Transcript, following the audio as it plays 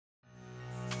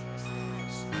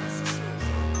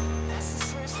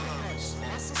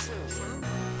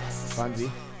Franzi,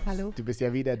 Hallo. du bist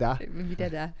ja wieder da. Ich bin wieder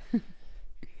da.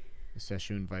 Ist sehr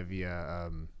schön, weil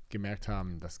wir gemerkt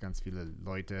haben, dass ganz viele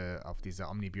Leute auf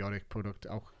dieser Omnibiotik-Produkt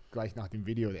auch gleich nach dem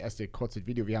Video, das erste kurze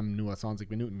Video, wir haben nur 20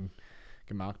 Minuten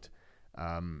gemacht,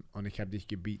 und ich habe dich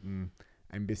gebeten,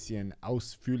 ein bisschen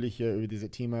ausführlicher über dieses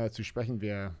Thema zu sprechen.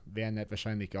 Wir werden das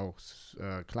wahrscheinlich auch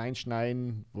klein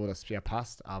schneiden, wo das sehr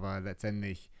passt, aber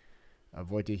letztendlich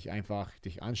wollte ich einfach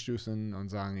dich anstoßen und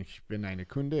sagen, ich bin eine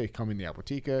Kunde, ich komme in die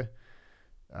Apotheke.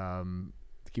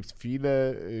 Es gibt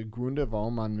viele Gründe,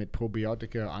 warum man mit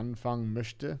Probiotika anfangen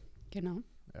möchte. Genau.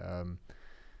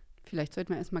 Vielleicht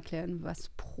sollten wir erstmal klären, was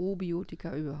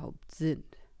Probiotika überhaupt sind.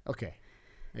 Okay,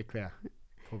 erklär.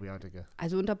 Probiotika.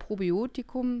 Also unter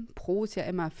Probiotikum, Pro ist ja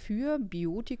immer für,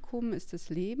 Biotikum ist das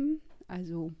Leben,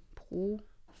 also Pro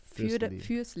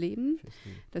fürs Leben.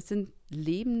 Das sind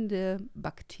lebende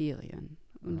Bakterien.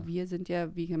 Und wir sind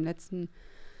ja, wie ich im letzten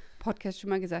Podcast schon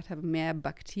mal gesagt habe, mehr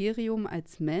Bakterium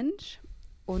als Mensch.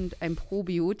 Und ein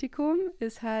Probiotikum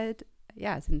ist halt,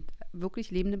 ja, sind wirklich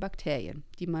lebende Bakterien,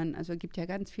 die man, also es gibt ja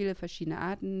ganz viele verschiedene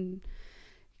Arten.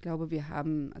 Ich glaube, wir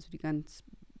haben, also die ganz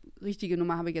richtige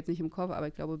Nummer habe ich jetzt nicht im Kopf, aber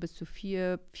ich glaube bis zu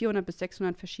 400 bis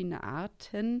 600 verschiedene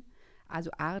Arten,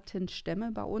 also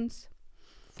Artenstämme bei uns.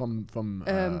 Von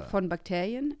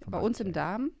Bakterien, bei uns im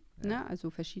Darm. Ja. Ne?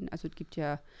 Also verschiedene, also es gibt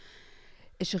ja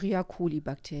Escherichia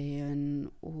coli-Bakterien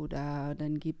oder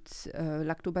dann gibt es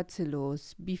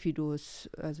Lactobacillus, Bifidus,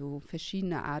 also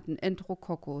verschiedene Arten,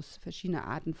 Enterococcus, verschiedene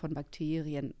Arten von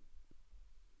Bakterien,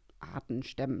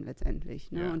 Artenstämmen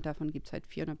letztendlich. Ne? Ja. Und davon gibt es halt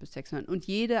 400 bis 600. Und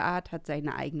jede Art hat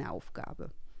seine eigene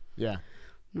Aufgabe. Ja.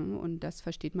 Ne? Und das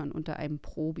versteht man unter einem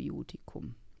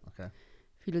Probiotikum. Okay.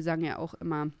 Viele sagen ja auch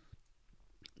immer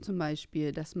zum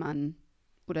Beispiel, dass man,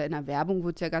 oder in der Werbung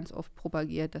wird es ja ganz oft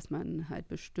propagiert, dass man halt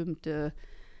bestimmte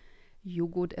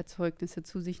Joghurterzeugnisse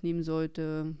zu sich nehmen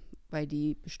sollte, weil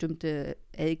die bestimmte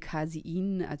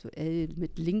L-Casein, also L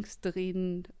mit links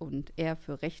drehend und R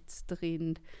für rechts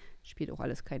drehend, spielt auch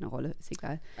alles keine Rolle, ist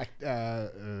egal.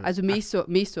 Also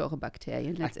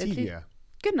Milchsäurebakterien letztendlich. Activia.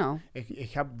 Genau.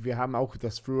 Wir haben auch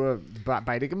das früher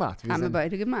beide gemacht. Wir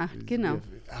beide gemacht, genau.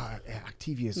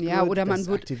 Activia ist ja, gut, oder man das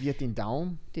aktiviert den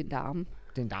Darm. Den Darm.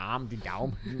 Den Darm,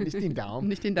 nicht den Darm.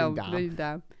 Nicht den Darm, nur den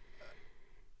Darm.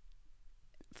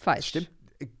 Falsch. Stimmt.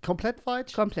 Komplett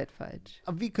falsch? Komplett falsch.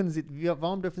 Aber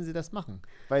warum dürfen Sie das machen?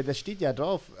 Weil das steht ja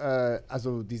drauf,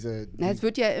 also es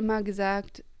wird ja immer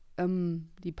gesagt,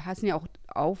 die passen ja auch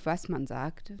auf, was man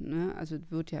sagt. Ne? Also es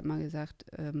wird ja immer gesagt,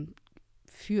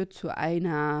 führt zu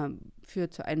einer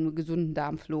gesunden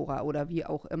Darmflora oder wie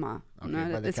auch immer. Okay,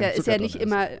 ne? Ist ja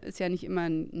nicht immer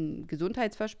ein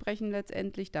Gesundheitsversprechen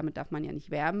letztendlich, damit darf man ja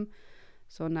nicht werben,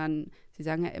 sondern sie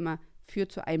sagen ja immer,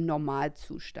 führt zu einem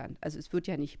Normalzustand. Also es wird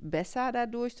ja nicht besser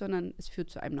dadurch, sondern es führt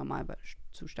zu einem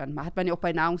Normalzustand. Hat man ja auch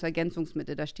bei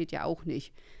Nahrungsergänzungsmitteln, da steht ja auch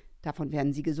nicht, davon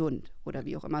werden sie gesund oder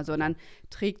wie auch immer, sondern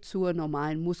trägt zur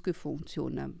normalen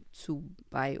Muskelfunktion dazu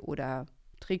bei oder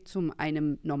trägt zu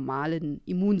einem normalen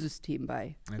Immunsystem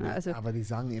bei. Ja, also, aber die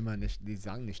sagen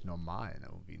nicht normal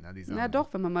irgendwie. Ne? Die sagen, na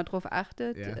doch, wenn man mal drauf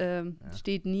achtet,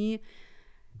 steht nie,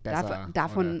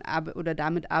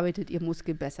 damit arbeitet ihr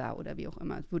Muskel besser oder wie auch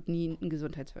immer. Es wird nie ein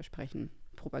Gesundheitsversprechen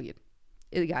propagiert.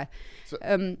 Egal.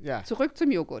 Zurück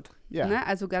zum Joghurt. Ja. Ne?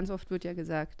 Also ganz oft wird ja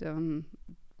gesagt,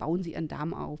 bauen Sie Ihren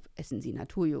Darm auf, essen Sie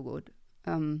Naturjoghurt.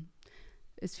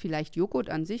 Ist vielleicht Joghurt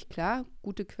an sich, klar,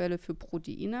 gute Quelle für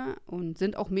Proteine und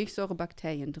sind auch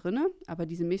Milchsäurebakterien drin, aber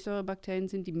diese Milchsäurebakterien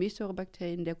sind die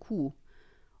Milchsäurebakterien der Kuh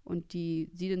und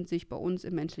die siedeln sich bei uns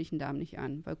im menschlichen Darm nicht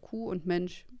an, weil Kuh und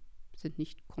Mensch sind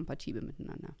nicht kompatibel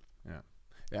miteinander. Ja.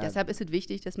 Deshalb ist es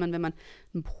wichtig, dass man, wenn man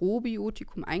ein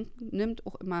Probiotikum einnimmt,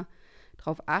 auch immer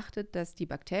darauf achtet, dass die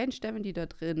Bakterienstämme, die da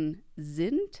drin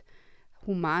sind,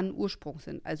 humanen Ursprungs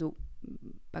sind. Also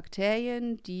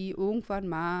Bakterien, die irgendwann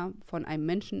mal von einem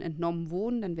Menschen entnommen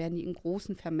wurden, dann werden die in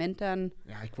großen Fermentern.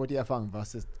 Ja, ich wollte ja fragen,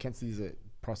 kennst du diesen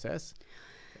Prozess?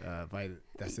 Weil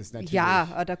das ist natürlich...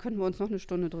 Ja, da könnten wir uns noch eine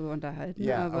Stunde drüber unterhalten.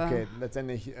 Ja, aber okay,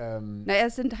 letztendlich...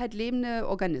 es sind halt lebende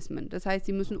Organismen. Das heißt,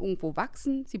 sie müssen irgendwo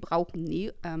wachsen, sie brauchen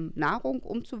Nahrung,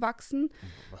 um zu wachsen.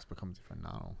 Was bekommen sie für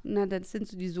Nahrung? Na, das sind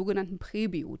so die sogenannten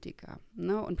Präbiotika.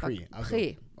 Ne? Und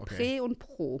Prä und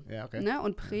Pro. Ja, okay. Ne?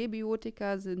 Und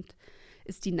Präbiotika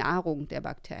ist die Nahrung der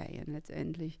Bakterien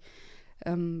letztendlich.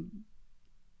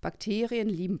 Bakterien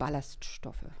lieben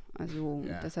Ballaststoffe. Also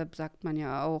deshalb sagt man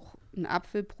ja auch, ein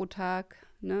Apfel pro Tag,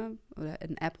 ne? Oder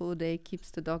an apple a day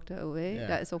keeps the doctor away.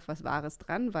 Da ist auch was Wahres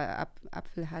dran, weil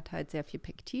Apfel hat halt sehr viel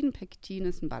Pektin. Pektin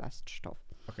ist ein Ballaststoff.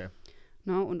 Okay.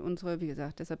 Ne? Und wie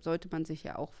gesagt, deshalb sollte man sich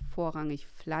ja auch vorrangig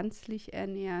pflanzlich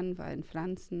ernähren, weil in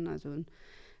Pflanzen, also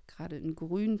gerade in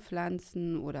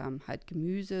Grünpflanzen oder halt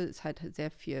Gemüse ist halt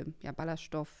sehr viel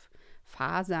Ballaststoff,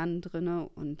 Fasern drin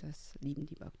und das lieben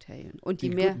die Bakterien. Und die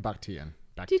guten Bakterien.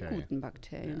 Die guten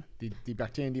Bakterien. Ja. Die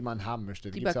Bakterien, die man haben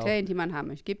möchte. Die Bakterien, die man haben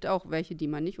möchte. Gibt auch welche, die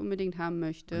man nicht unbedingt haben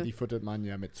möchte. Und die füttert man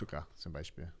ja mit Zucker zum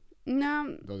Beispiel. Na,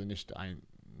 oder nicht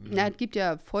es gibt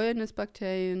ja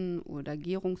Fäulnisbakterien oder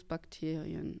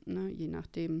Gärungsbakterien, ne, je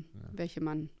nachdem, welche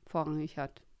man vorrangig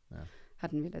hat. Ja.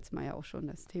 Hatten wir letztes Mal ja auch schon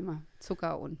das Thema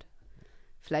Zucker und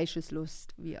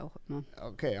Fleischeslust, wie auch immer.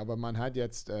 Okay, aber man hat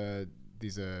jetzt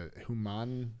diese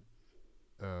humanen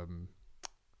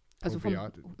also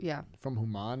vom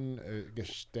Human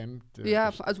gestemmt.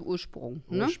 Also Ursprung.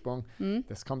 Ursprung. Ne?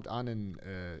 Das kommt an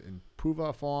in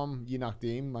Pulverform, je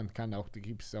nachdem. Man kann auch, da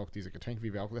gibt es auch diese Getränke,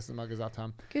 wie wir auch letztes Mal gesagt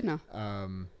haben. Genau.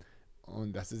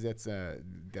 Und das ist jetzt,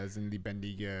 da sind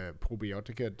lebendige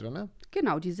Probiotika drin.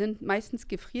 Genau, die sind meistens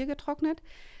gefriergetrocknet.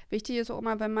 Wichtig ist auch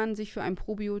immer, wenn man sich für ein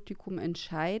Probiotikum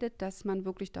entscheidet, dass man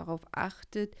wirklich darauf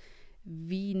achtet,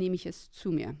 wie nehme ich es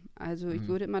zu mir. Also ich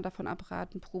würde immer davon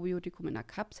abraten, Probiotikum in einer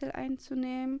Kapsel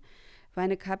einzunehmen, weil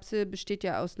eine Kapsel besteht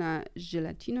ja aus einer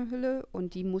Gelatinehülle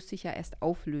und die muss sich ja erst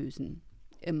auflösen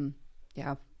im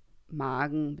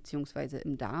Magen bzw.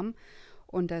 im Darm.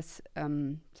 Und das,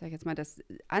 das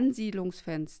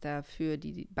Ansiedlungsfenster für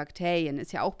die Bakterien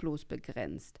ist ja auch bloß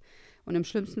begrenzt. Und im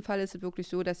schlimmsten Fall ist es wirklich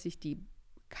so, dass sich die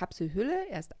Kapselhülle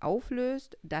erst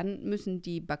auflöst, dann müssen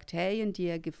die Bakterien, die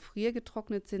ja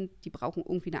gefriergetrocknet sind, die brauchen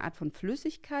irgendwie eine Art von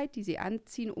Flüssigkeit, die sie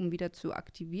anziehen, um wieder zu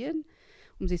aktivieren,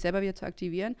 um sich selber wieder zu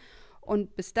aktivieren.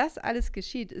 Und bis das alles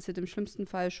geschieht, ist es im schlimmsten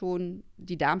Fall schon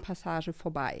die Darmpassage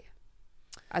vorbei.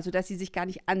 Also, dass sie sich gar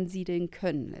nicht ansiedeln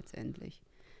können letztendlich.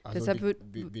 Also deshalb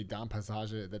die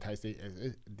Darmpassage, das heißt,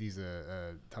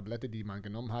 diese Tablette, die man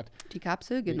genommen hat. Die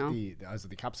Kapsel, genau. Also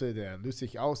die Kapsel, der löst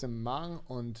sich aus im Magen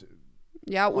und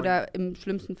oder im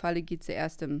schlimmsten Falle geht sie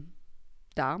erst im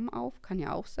Darm auf, kann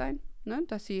ja auch sein, ne?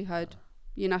 Dass sie halt,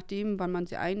 je nachdem, wann man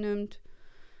sie einnimmt,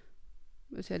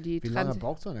 ist ja die Wie lange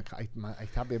braucht so eine Krankheit?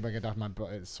 Ich habe immer gedacht,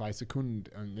 2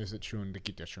 Sekunden ist es schon, das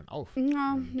geht ja schon auf.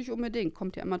 Ja, nicht unbedingt,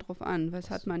 kommt ja immer drauf an.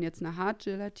 Was hat man jetzt, eine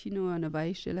Hartgelatine oder eine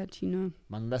Weichgelatine?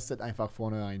 Man lässt es einfach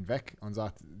vornherein weg und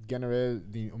sagt generell,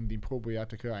 um die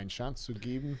Probiotika eine Chance zu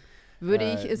geben,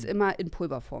 würde ich es immer in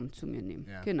Pulverform zu mir nehmen.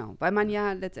 Ja. Genau, weil man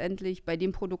ja letztendlich bei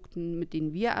den Produkten, mit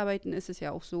denen wir arbeiten, ist es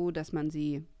ja auch so, dass man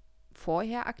sie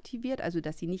vorher aktiviert, also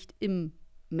dass sie nicht im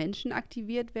Menschen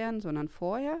aktiviert werden, sondern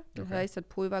vorher. Das heißt, das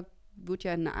Pulver wird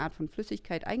ja in eine Art von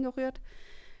Flüssigkeit eingerührt.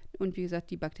 Und wie gesagt,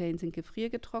 die Bakterien sind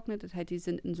gefriergetrocknet. Das heißt, die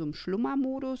sind in so einem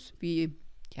Schlummermodus,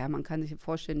 man kann sich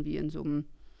vorstellen, wie in so einem,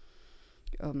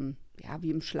 wie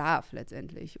im Schlaf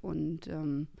letztendlich. Und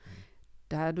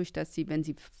dadurch, dass sie, wenn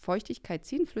sie Feuchtigkeit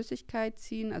ziehen, Flüssigkeit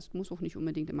ziehen, also es muss auch nicht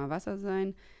unbedingt immer Wasser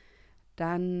sein,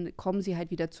 dann kommen sie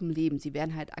halt wieder zum Leben. Sie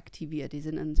werden halt aktiviert. Die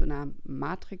sind in so einer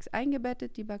Matrix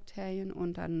eingebettet, die Bakterien,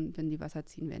 und dann, wenn die Wasser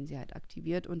ziehen, werden sie halt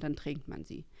aktiviert und dann trinkt man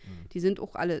sie. Die sind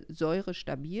auch alle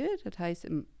säurestabil. Das heißt,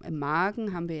 im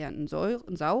Magen haben wir ja ein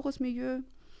saures Milieu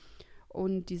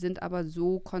und die sind aber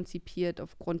so konzipiert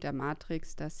aufgrund der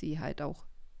Matrix, dass sie halt auch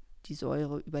die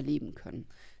Säure überleben können.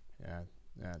 Ja,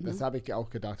 das habe ich auch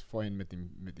gedacht vorhin mit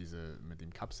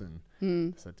den Kapseln,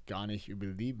 dass das gar nicht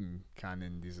überleben kann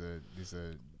in diese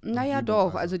Naja,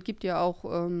 doch. Also es gibt ja auch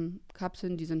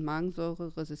Kapseln, die sind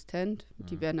magensäureresistent.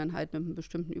 Die werden dann halt mit einem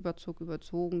bestimmten Überzug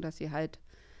überzogen, dass sie halt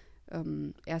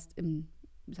erst im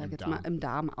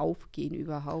Darm aufgehen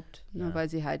überhaupt. Ne, weil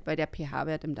sie halt, weil der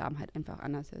pH-Wert im Darm halt einfach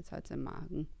anders ist als im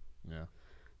Magen. Ja.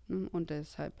 Und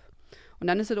deshalb. Und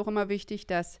dann ist es auch immer wichtig,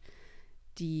 dass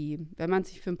wenn man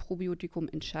sich für ein Probiotikum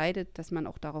entscheidet, dass man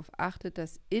auch darauf achtet,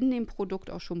 dass in dem Produkt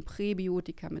auch schon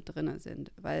Präbiotika mit drin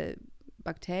sind. Weil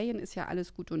Bakterien ist ja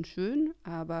alles gut und schön,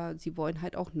 aber sie wollen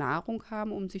halt auch Nahrung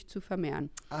haben, um sich zu vermehren.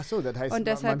 Ach so, das heißt, und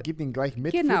deshalb, man gibt ihnen gleich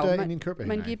mit Futter in den Körper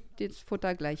hinein. Man gibt das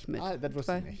Futter gleich mit. Das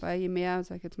wusste ich nicht. Weil je mehr,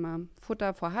 sag ich jetzt mal,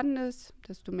 Futter vorhanden ist,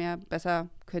 desto besser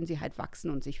können sie halt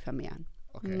wachsen und sich vermehren.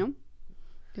 Okay. Ja?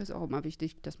 Das ist auch immer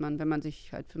wichtig, dass man, wenn man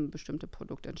sich halt für ein bestimmtes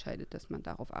Produkt entscheidet, dass man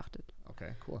darauf achtet.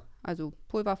 Okay, cool. Also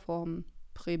Pulverform,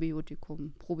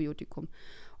 Präbiotikum, Probiotikum.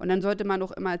 Und dann sollte man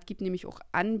auch immer, es gibt nämlich auch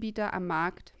Anbieter am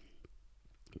Markt,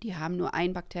 die haben nur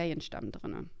einen Bakterienstamm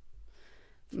drin.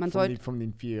 Von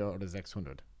den 400 oder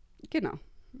 600? Genau.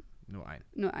 Nur ein?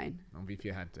 Nur ein. Und wie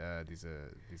viel hat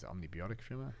diese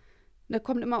Omnibiotik-Firma? Das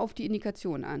kommt immer auf die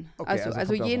Indikation an. Okay,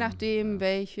 also je nachdem,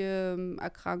 welche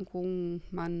Erkrankungen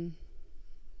man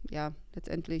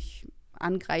letztendlich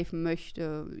angreifen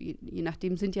möchte, je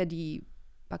nachdem sind ja die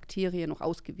Bakterien noch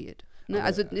ausgewählt. Ne?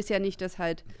 Also ist ja nicht, dass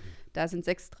halt, da sind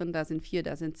 6 drin, da sind 4,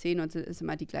 da sind 10 und es ist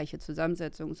immer die gleiche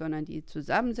Zusammensetzung, sondern die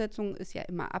Zusammensetzung ist ja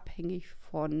immer abhängig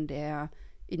von der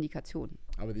Indikationen.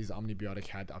 Aber diese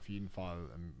Antibiotik hat auf jeden Fall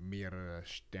mehrere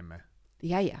Stämme.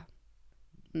 Ja.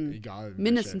 Egal.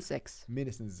 Mindestens 6.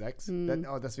 Mindestens 6.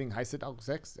 Deswegen heißt es auch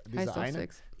 6. Diese heißt auch eine.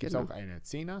 6. Gibt es genau. auch eine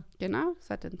 10er? Genau, es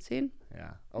hat dann 10.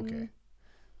 Ja, okay.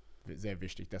 Sehr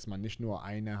wichtig, dass man nicht nur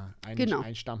einen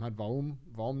Stamm hat.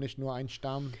 Warum nicht nur ein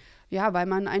Stamm? Ja, weil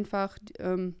man einfach,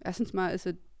 erstens mal ist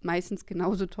es meistens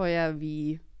genauso teuer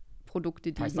wie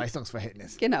Produkte, die...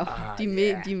 Preis-Leistungs-Verhältnis. Genau, die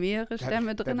mehrere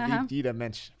Stämme drin haben. Jeder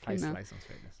Mensch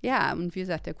Preis-Leistungs-Verhältnis. Ja, und wie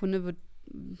gesagt, der Kunde wird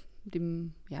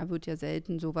ja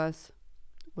selten sowas,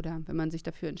 oder wenn man sich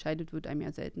dafür entscheidet, wird einem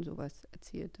ja selten sowas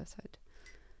erzählt, dass halt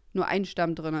nur ein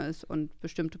Stamm drin ist und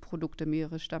bestimmte Produkte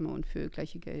mehrere Stämme und für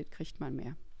gleiche Geld kriegt man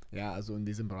mehr. Ja, also in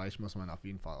diesem Bereich muss man auf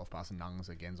jeden Fall aufpassen.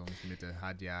 Nahrungsergänzungsmittel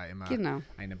hat ja immer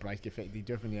eine breit gefächerte, die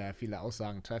dürfen ja viele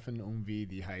Aussagen treffen, irgendwie,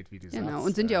 die halt, wie du sagst. Genau,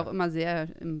 und sind ja auch immer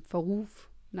sehr im Verruf,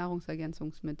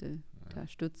 Nahrungsergänzungsmittel. Da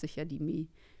stützen sich ja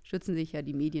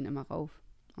die Medien immer rauf.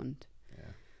 Und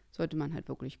sollte man halt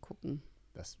wirklich gucken.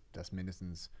 Das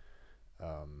mindestens,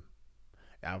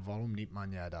 warum nimmt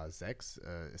man ja da 6?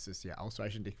 Es ist ja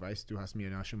ausreichend. Ich weiß, du hast mir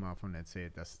da schon mal davon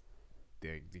erzählt, dass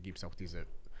die gibt es auch diese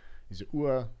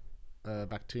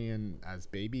Urbakterien als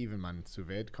Baby, wenn man zur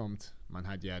Welt kommt. Man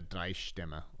hat ja 3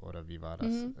 Stämme, oder wie war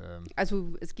das?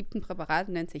 Also es gibt ein Präparat,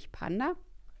 das nennt sich Panda.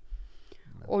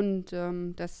 Und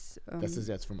das ist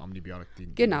jetzt vom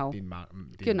Antibiotik, den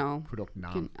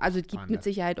Produktnamen. Also es gibt mit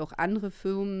Sicherheit auch andere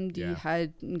Firmen, die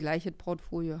halt ein gleiches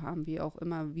Portfolio haben, wie auch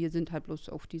immer. Wir sind halt bloß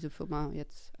auf diese Firma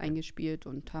jetzt eingespielt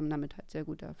und haben damit halt sehr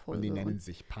gute Erfolge. Und die nennen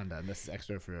sich Panda. Und das ist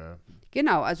extra für...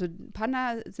 Genau, also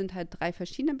Panda sind halt 3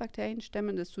 verschiedene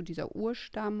Bakterienstämme. Das ist so dieser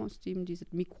Urstamm, aus dem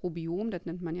dieses Mikrobiom, das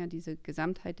nennt man ja diese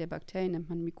Gesamtheit der Bakterien, nennt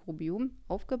man Mikrobiom,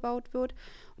 aufgebaut wird.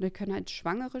 Und das können halt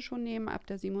Schwangere schon nehmen ab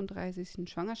der 37.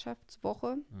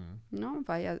 Schwangerschaftswoche,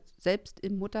 weil ja selbst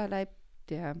im Mutterleib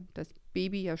das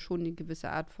Baby ja schon eine gewisse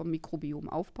Art von Mikrobiom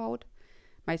aufbaut.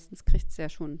 Meistens kriegt es ja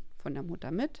schon von der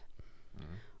Mutter mit.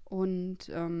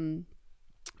 Und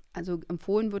also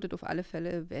empfohlen wird es auf alle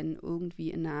Fälle, wenn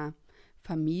irgendwie in einer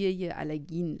Familie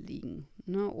Allergien liegen,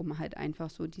 um halt einfach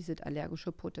so dieses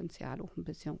allergische Potenzial auch ein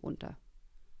bisschen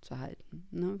runterzuhalten.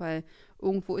 Weil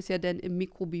irgendwo ist ja dann im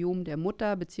Mikrobiom der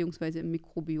Mutter, beziehungsweise im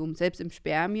Mikrobiom, selbst im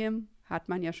Spermien, hat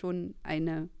man ja schon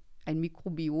ein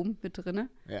Mikrobiom mit drin.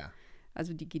 Ja.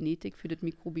 Also die Genetik für das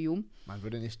Mikrobiom. Man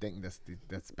würde nicht denken, dass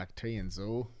Bakterien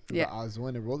überall so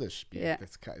eine Rolle spielen. Ja.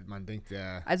 Man denkt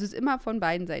also es ist immer von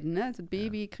beiden Seiten. Also das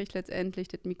Baby kriegt letztendlich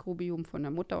das Mikrobiom von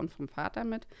der Mutter und vom Vater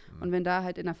mit. Und wenn da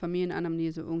halt in der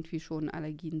Familienanamnese irgendwie schon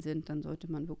Allergien sind, dann sollte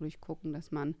man wirklich gucken,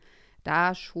 dass man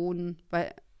da schon...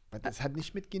 Weil das hat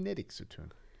nicht mit Genetik zu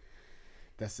tun.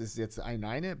 Das ist jetzt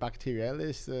eine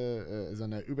bakterielle so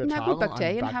eine Übertragung. Na gut,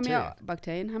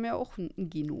 Bakterien haben ja auch ein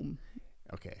Genom.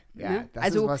 Okay, ja, das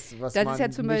also, ist was das man ist ja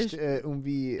zum nicht Beispiel,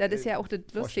 irgendwie das ist ja auch das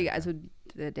Lustige, also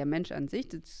kann. der Mensch an sich,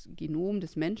 das Genom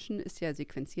des Menschen ist ja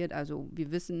sequenziert, also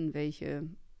wir wissen,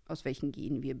 aus welchen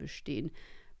Genen wir bestehen.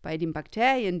 Bei den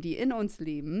Bakterien, die in uns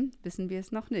leben, wissen wir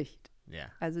es noch nicht. Ja.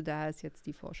 Also da ist jetzt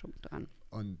die Forschung dran.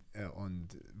 Und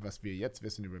was wir jetzt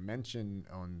wissen über Menschen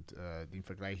und den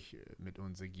Vergleich mit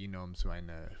unserem Genom zu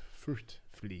einer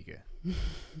Fruchtfliege.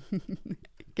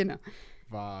 Genau.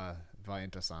 War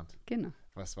interessant. Genau.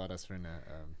 Was war das für eine?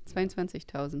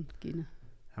 22.000 Gene.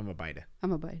 Haben wir beide.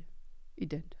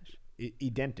 Identisch.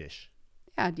 Identisch?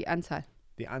 Ja, die Anzahl.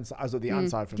 Die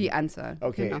Anzahl von... Die Anzahl,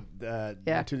 okay, genau.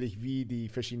 Natürlich wie die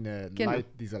verschiedenen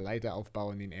diese Leiter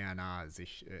aufbauen in RNA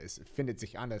es findet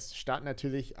sich anders statt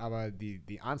natürlich, aber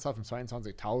die Anzahl von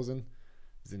 22.000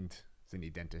 sind sind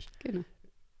identisch. Genau.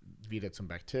 Wieder zum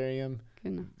Bakterium.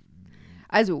 Genau.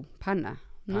 Also, Panda.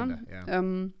 Panda, Ne? ja.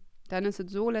 Dann ist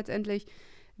es so letztendlich,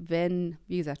 wenn,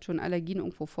 wie gesagt, schon Allergien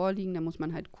irgendwo vorliegen, dann muss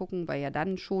man halt gucken, weil ja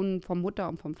dann schon vom Mutter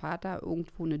und vom Vater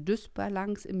irgendwo eine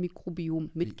Dysbalance im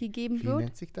Mikrobiom mitgegeben wird. Wie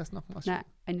nennt sich das nochmal?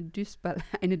 Eine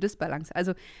Dysbalance.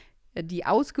 Also die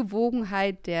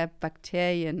Ausgewogenheit der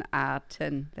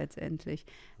Bakterienarten letztendlich.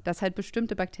 Dass halt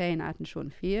bestimmte Bakterienarten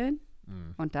schon fehlen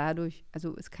und dadurch,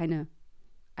 also ist keine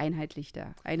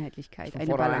Einheitlichkeit,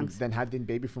 eine Balance. Dann hat den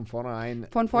Baby von vornherein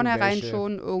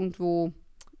schon irgendwo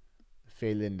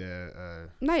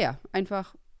fehlende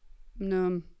einfach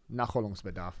eine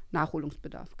Nachholungsbedarf,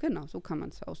 genau, so kann man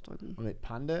es ausdrücken. Und mit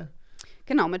Panda?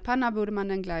 Genau, mit Panda würde man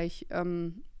dann gleich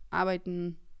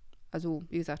arbeiten, also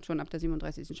wie gesagt, schon ab der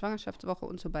 37. Schwangerschaftswoche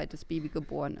und sobald das Baby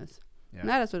geboren ist. Ja.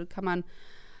 Das kann man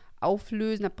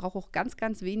auflösen, das braucht auch ganz,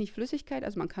 ganz wenig Flüssigkeit,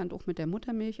 also man kann es auch mit der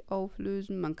Muttermilch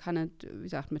auflösen, man kann es, wie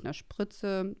gesagt, mit einer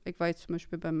Spritze, ich weiß zum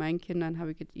Beispiel bei meinen Kindern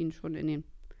habe ich es ihnen schon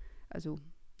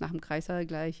nach dem Kreißsaal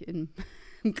gleich im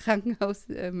Krankenhaus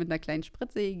mit einer kleinen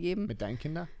Spritze gegeben. Mit deinen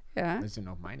Kindern? Ja. Das sind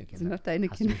auch meine Kinder. Sind noch deine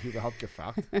Kinder. Hast du mich überhaupt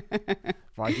gefragt?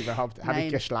 Habe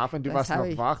ich geschlafen? Du das warst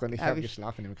noch wach und ich habe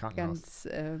geschlafen im Krankenhaus.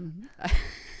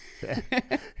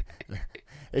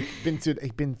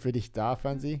 Ich bin für dich da,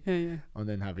 Franzi. Ja. Und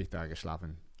dann habe ich da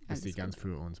geschlafen, bis die ganz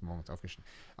früh uns morgens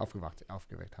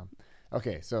aufgeweckt haben.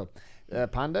 Okay, so.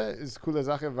 Panda ist eine coole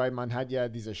Sache, weil man hat ja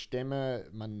diese Stimme,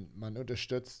 man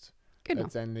unterstützt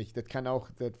letztendlich. Das kann auch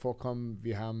vorkommen,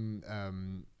 wir haben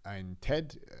ein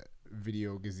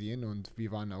TED-Video gesehen und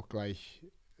wir waren auch gleich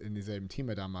in dieselben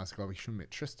Thema damals, glaube ich, schon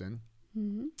mit Tristan.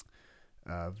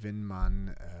 Wenn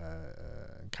man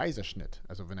einen Kaiserschnitt,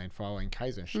 also wenn eine Frau einen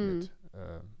Kaiserschnitt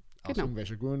aus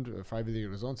irgendwelchen Grund, freiwillig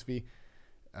oder sonst wie,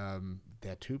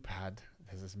 der Typ hat,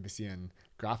 das ist ein bisschen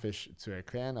grafisch zu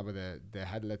erklären, aber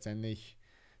der hat letztendlich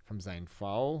von seiner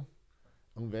Frau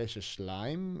irgendwelche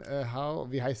Schleim,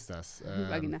 wie heißt das?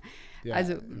 Vagina. Ja,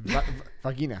 Also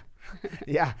Vagina.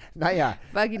 Ja, naja.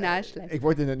 Vaginalschleim. Ich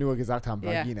wollte nur gesagt haben,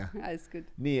 Vagina. Ja, alles gut.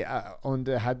 Nee, und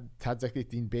er hat tatsächlich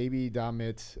den Baby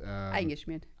damit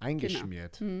eingeschmiert.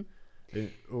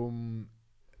 Genau.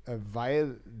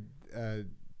 Weil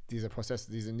dieser Prozess,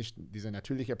 dieser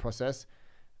natürliche Prozess,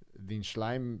 den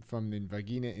Schleim von den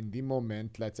Vagina in dem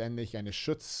Moment letztendlich einen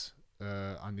Schutz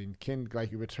an den Kind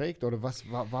gleich überträgt oder was?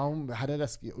 Warum hat er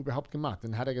das überhaupt gemacht?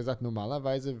 Dann hat er gesagt,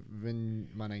 normalerweise,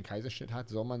 wenn man einen Kaiserschnitt hat,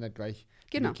 soll man das gleich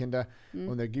die Kinder,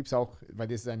 und da gibt es auch, weil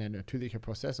das ist ein natürlicher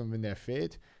Prozess und wenn der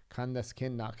fehlt, kann das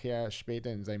Kind nachher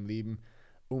später in seinem Leben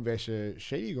irgendwelche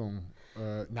Schädigung,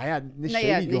 nicht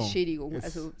Schädigung.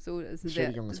 Also so ist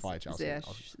Schädigung ist falsch. Sehr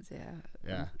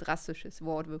drastisches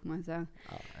Wort, würde man sagen.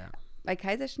 Ja. Bei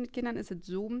Kaiserschnittkindern ist es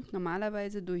so,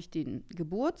 normalerweise durch den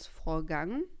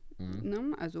Geburtsvorgang,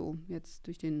 ne, also jetzt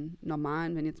durch den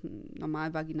normalen, wenn jetzt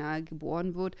normal vaginal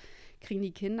geboren wird, kriegen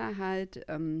die Kinder halt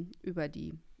über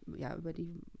die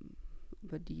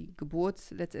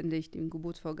letztendlich den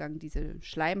Geburtsvorgang, diese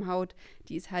Schleimhaut,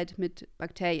 die ist halt mit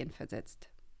Bakterien versetzt.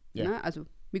 Yeah. Ne? Also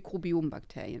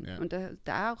Mikrobiombakterien. Yeah. Und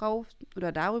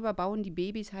darüber bauen die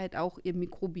Babys halt auch ihr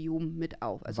Mikrobiom mit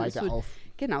auf. Also auf.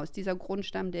 Genau, ist dieser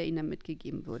Grundstamm, der ihnen dann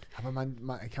mitgegeben wird. Aber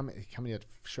ich kann mir das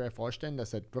schwer vorstellen,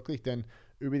 dass das wirklich dann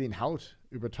über den Haut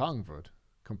übertragen wird.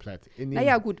 Komplett.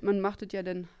 Naja, gut, man macht es ja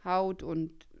dann Haut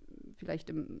und vielleicht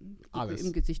im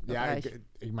Gesichtsbereich. Ja,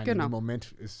 ich meine, in dem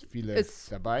Moment ist vieles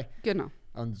dabei. Genau.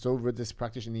 Und so wird es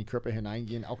praktisch in den Körper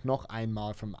hineingehen, auch noch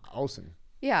einmal von außen.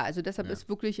 Ja, also deshalb ist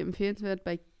wirklich empfehlenswert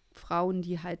bei Frauen,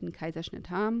 die halt einen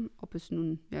Kaiserschnitt haben, ob es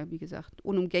nun, ja, wie gesagt,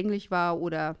 unumgänglich war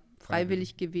oder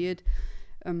freiwillig gewählt.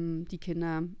 Die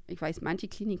Kinder, ich weiß, manche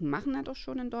Kliniken machen das auch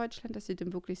schon in Deutschland, dass sie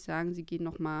dann wirklich sagen, sie gehen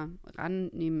nochmal ran,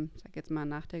 nehmen, sag jetzt mal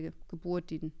nach der Geburt,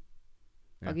 den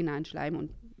vaginalen Schleim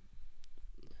und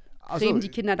cremen die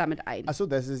Kinder damit ein. Achso,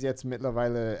 das ist jetzt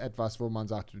mittlerweile etwas, wo man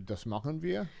sagt, das machen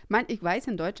wir? Ich weiß,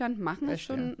 in Deutschland machen es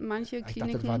schon manche Kliniken. Ich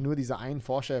dachte, das war nur dieser ein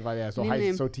Forscher, weil er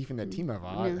so tief in der Thema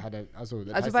war. Nee.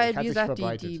 Weil, wie gesagt,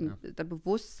 das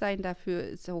Bewusstsein dafür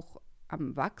ist auch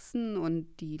am Wachsen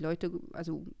und die Leute,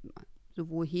 also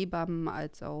sowohl Hebammen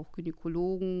als auch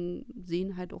Gynäkologen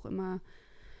sehen halt auch immer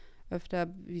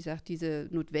öfter, wie gesagt, diese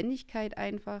Notwendigkeit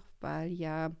einfach, weil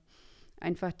ja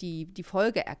einfach die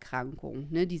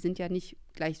Folgeerkrankungen, ne, die sind ja nicht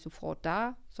gleich sofort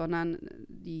da, sondern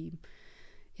die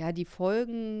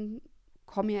Folgen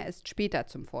kommen ja erst später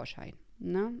zum Vorschein.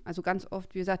 Ne? Also ganz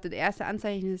oft, wie gesagt, das erste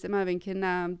Anzeichen ist immer, wenn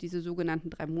Kinder diese sogenannten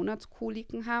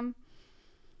 3-Monats-Koliken haben,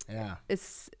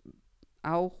 ist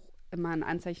auch immer ein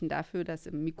Anzeichen dafür, dass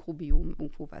im Mikrobiom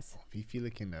irgendwo was wie viele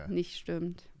Kinder nicht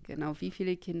stimmt. Genau, wie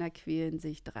viele Kinder quälen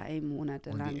sich 3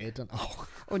 Monate lang. Und die Eltern auch.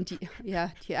 Und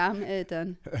die armen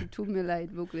Eltern, die tun mir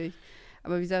leid, wirklich.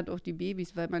 Aber wie gesagt, auch die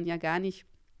Babys, weil man ja gar nicht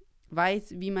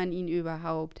weiß, wie man ihnen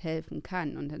überhaupt helfen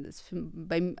kann. Und dann ist für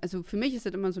mich ist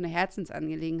das immer so eine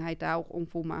Herzensangelegenheit, da auch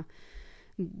irgendwo mal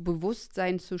ein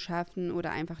Bewusstsein zu schaffen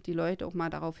oder einfach die Leute auch mal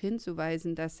darauf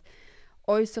hinzuweisen, dass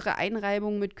äußere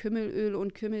Einreibungen mit Kümmelöl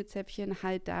und Kümmelzäpfchen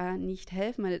halt da nicht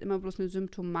helfen, weil das immer bloß eine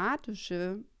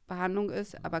symptomatische Behandlung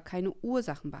ist, aber keine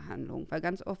Ursachenbehandlung. Weil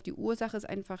ganz oft die Ursache ist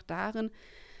einfach darin,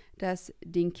 dass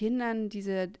den Kindern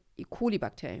diese E.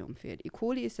 coli-Bakterium fehlt. E.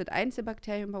 coli ist das einzige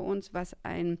Bakterium bei uns, was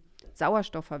ein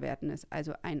sauerstoffverwertendes,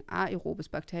 also ein aerobes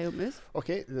Bakterium ist.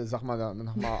 Okay, sag mal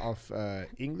nochmal auf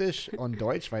Englisch und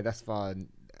Deutsch, weil das war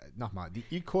nochmal, die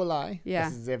E. coli,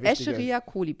 das ist sehr wichtig. Escherichia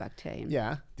coli-Bakterien.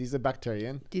 Ja, diese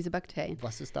Bakterien.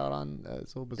 Was ist daran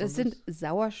so besonders? Das sind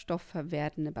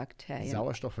sauerstoffverwertende Bakterien.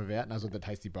 Sauerstoffverwerten, also das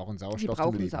heißt, die brauchen Sauerstoff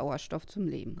zum Leben. Sauerstoff zum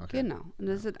Leben, okay. Genau. Und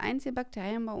das ist das einzige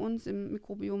Bakterium bei uns im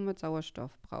Mikrobiom, was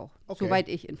Sauerstoff braucht. Okay. Soweit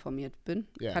ich informiert bin.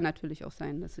 Ja. Kann natürlich auch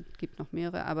sein, dass es gibt noch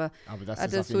mehrere, aber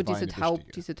das ist so dieses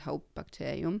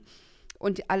Hauptbakterium.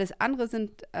 Und alles andere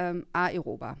sind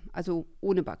aerober, also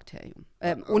ohne Bakterium,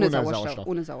 ohne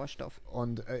Sauerstoff.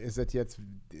 Und ist es jetzt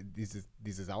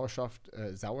diese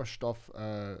Sauerstoff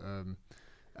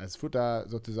als Futter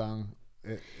sozusagen,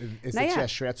 ist es sehr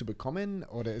schwer zu bekommen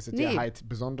oder ist es ja halt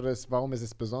Besonderes? Warum ist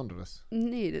es Besonderes?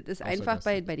 Nee, das ist einfach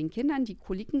bei den Kindern, die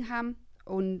Koliken haben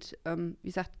und wie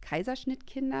gesagt,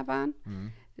 Kaiserschnittkinder waren,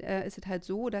 ist es halt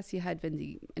so, dass sie halt, wenn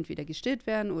sie entweder gestillt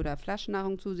werden oder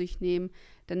Flaschennahrung zu sich nehmen,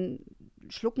 dann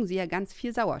schlucken sie ja ganz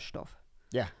viel Sauerstoff.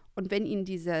 Ja. Und wenn ihnen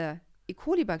dieser E.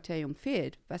 coli-Bakterium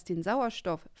fehlt, was den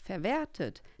Sauerstoff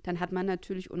verwertet, dann hat man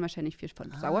natürlich unwahrscheinlich viel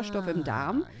Sauerstoff im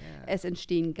Darm. Yeah. Es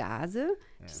entstehen Gase.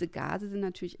 Yeah. Diese Gase sind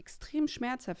natürlich extrem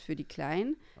schmerzhaft für die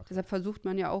Kleinen. Okay. Deshalb versucht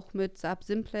man ja auch mit Sab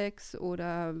Simplex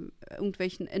oder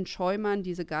irgendwelchen Entschäumern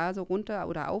diese Gase runter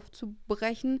oder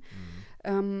aufzubrechen.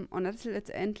 Und das ist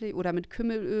letztendlich, oder mit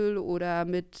Kümmelöl oder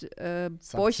mit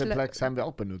Bäuchlein. Simplex haben wir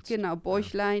auch benutzt. Genau,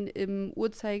 Bäuchlein im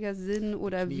Uhrzeigersinn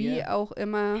oder Knie. Wie auch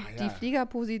immer, die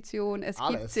Fliegerposition. Es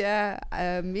gibt ja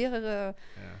mehrere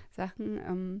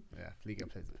Sachen.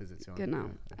 Fliegerposition. Genau,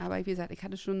 aber wie gesagt, ich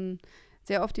hatte schon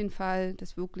sehr oft den Fall,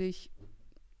 dass wirklich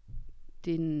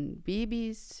den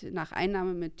Babys nach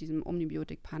Einnahme mit diesem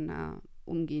Omnibiotik-Panna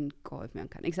umgehend geholfen werden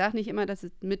kann. Ich sage nicht immer, dass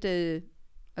es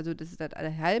dass es das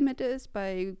Allheilmittel ist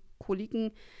bei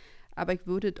Koliken, aber ich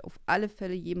würde auf alle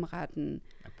Fälle jedem raten,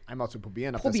 einmal zu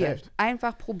probieren, ob das hilft.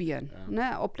 Einfach probieren. Ja.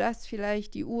 Ne? Ob das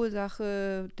vielleicht die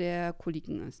Ursache der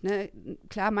Koliken ist. Ne?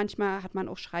 Klar, manchmal hat man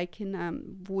auch Schreikinder,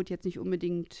 wo es jetzt nicht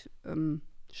unbedingt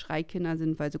Schreikinder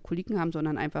sind, weil sie Koliken haben,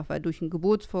 sondern einfach, weil durch einen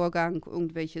Geburtsvorgang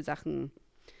irgendwelche Sachen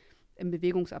im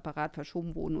Bewegungsapparat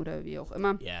verschoben wurden oder wie auch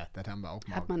immer. Ja, das haben wir auch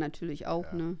mal. Hat man natürlich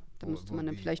auch, ne? Da müsste man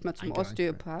dann vielleicht mal zum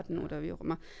Osteopathen oder wie auch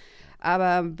immer.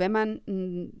 Aber wenn man,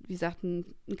 wie gesagt, einen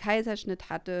Kaiserschnitt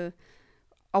hatte,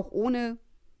 auch ohne,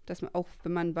 dass man, auch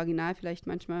wenn man vaginal vielleicht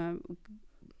manchmal,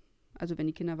 also wenn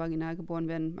die Kinder vaginal geboren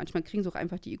werden, manchmal kriegen sie auch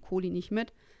einfach die E. coli nicht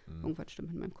mit. Irgendwas stimmt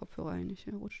mit meinem Kopfhörer nicht,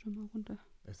 der rutscht immer runter.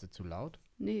 Ist es zu laut?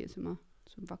 Nee, ist immer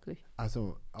zu wackelig.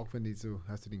 Also, auch wenn die so,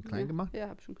 hast du den klein gemacht? Ja,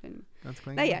 hab schon klein gemacht. Ganz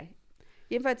klein gemacht?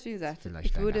 Jedenfalls, wie gesagt,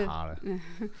 vielleicht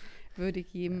würde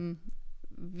ich jedem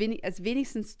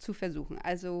wenigstens zu versuchen.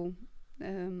 Also,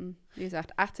 wie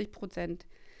gesagt, 80%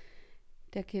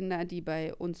 der Kinder, die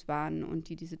bei uns waren und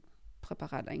die dieses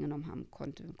Präparat eingenommen haben,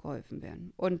 konnte geholfen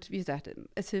werden. Und wie gesagt,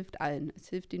 es hilft allen. Es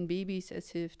hilft den Babys, es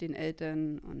hilft den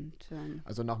Eltern. Und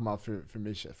also nochmal für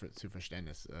mich zu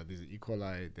Verständnis, diese E.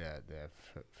 coli, der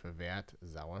verwehrt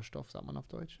Sauerstoff, sagt man auf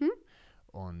Deutsch.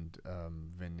 Und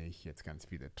wenn ich jetzt ganz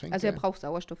viele trinke. Also er braucht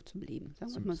Sauerstoff zum Leben,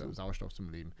 sagen wir mal so. Sauerstoff zum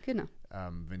Leben. Genau.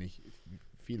 Wenn ich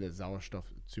viele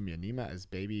Sauerstoff zu mir nehme als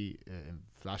Baby, im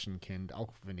Flaschenkind,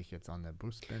 auch wenn ich jetzt an der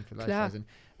Brust bin vielleicht. Klar.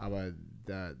 Aber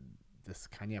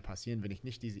das kann ja passieren, wenn ich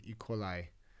nicht diese E. coli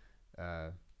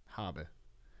habe,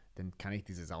 dann kann ich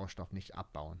diesen Sauerstoff nicht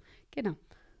abbauen. Genau.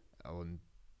 Und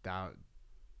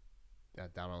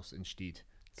daraus entsteht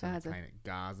keine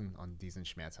Gasen und die sind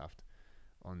schmerzhaft.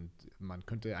 Und man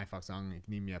könnte einfach sagen, ich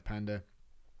nehme mir Panda,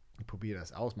 ich probiere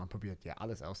das aus. Man probiert ja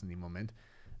alles aus in dem Moment,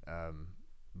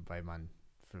 weil man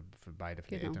für beide, für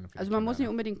die Eltern und für die Also man muss nicht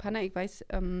unbedingt Panda, ich weiß,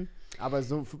 aber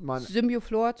so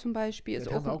Symbioflor zum Beispiel ist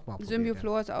auch mal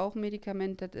Symbioflor ist auch ein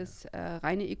Medikament, das ist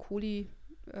reine E. coli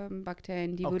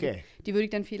Bakterien, die würde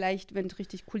ich dann vielleicht, wenn es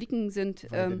richtig Koliken sind,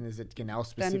 dann ist es genau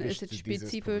spezifisch, dann ist es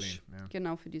spezifisch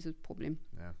genau für dieses Problem.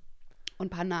 Ja. Und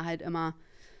Panda halt immer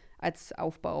als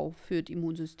Aufbau für das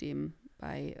Immunsystem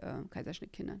bei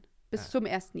Kaiserschnittkindern. Bis zum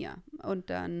ersten Jahr.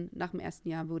 Und dann nach dem ersten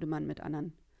Jahr würde man mit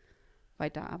anderen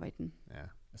weiterarbeiten.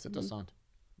 Ja, das ist interessant.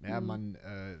 Ja,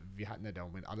 wir hatten ja da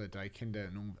mit alle 3 Kinder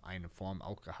in irgendeiner Form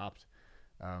auch gehabt.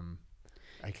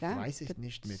 Ich weiß es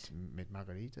nicht mit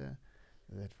Margarete.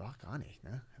 Das war gar nicht,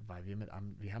 ne? Weil wir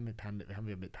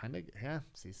mit Panda, ja,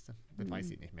 siehst du, das weiß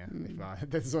ich nicht mehr.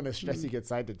 Das ist so eine stressige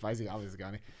Zeit, das weiß ich alles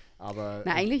gar nicht. Aber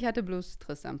eigentlich hatte bloß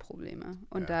Tristan Probleme.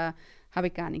 Und da habe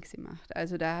ich gar nichts gemacht.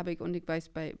 Also da habe ich, und ich weiß,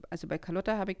 bei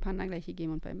Carlotta habe ich Panda gleich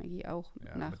gegeben und bei Maggie auch.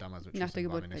 Ja, nach der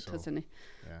Geburt bei Tristan nicht.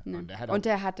 Ja. Ne? Und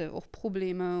der hatte auch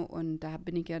Probleme und da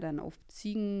bin ich ja dann auf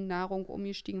Ziegennahrung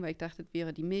umgestiegen, weil ich dachte, das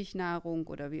wäre die Milchnahrung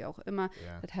oder wie auch immer.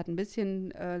 Ja. Das hat ein bisschen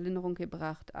Linderung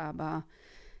gebracht, aber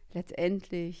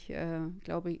letztendlich,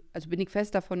 glaube ich, also bin ich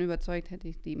fest davon überzeugt, hätte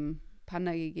ich dem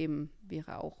Panda gegeben,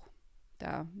 wäre auch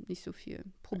da nicht so viel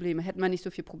Probleme, hätten wir nicht so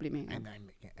viel Probleme gehabt.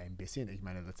 Ein bisschen, ich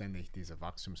meine, letztendlich diese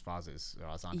Wachstumsphase ist,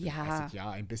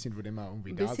 ein bisschen wird immer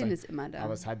irgendwie da sein. Ein bisschen ist immer da.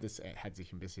 Aber es hat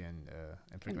sich ein bisschen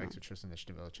im Vergleich zu Tristan, das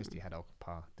stimmt, aber Tristan hat auch ein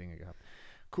paar Dinge gehabt.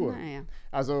 Cool. Naja.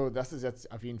 Also das ist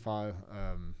jetzt auf jeden Fall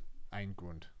ein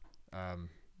Grund.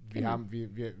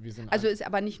 Wir sind also ist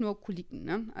aber nicht nur Koliken,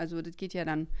 ne? Also das geht ja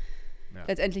dann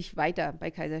letztendlich weiter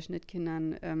bei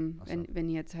Kaiserschnittkindern, wenn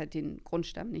die jetzt halt den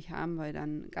Grundstamm nicht haben, weil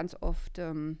dann ganz oft,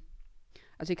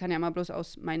 also ich kann ja mal bloß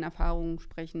aus meinen Erfahrungen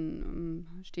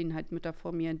sprechen, stehen halt Mütter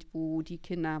vor mir, wo die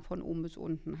Kinder von oben bis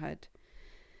unten halt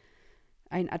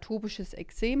ein atopisches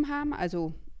Ekzem haben,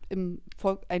 also im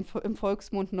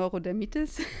Volksmund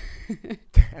Neurodermitis.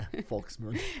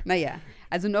 Volksmund. Naja,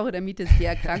 also Neurodermitis, die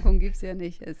Erkrankung gibt es ja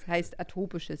nicht. Es heißt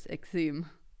atopisches Ekzem.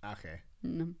 Ach, okay.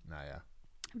 Naja.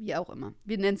 Wie auch immer.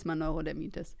 Wir nennen es mal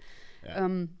Neurodermitis. Ja.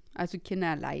 Also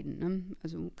Kinder leiden. Ne?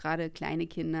 Also gerade kleine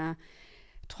Kinder,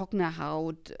 trockene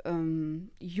Haut,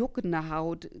 juckende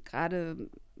Haut, gerade,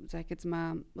 sag ich jetzt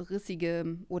mal,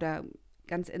 rissige oder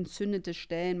ganz entzündete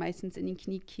Stellen, meistens in den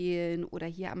Kniekehlen oder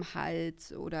hier am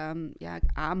Hals oder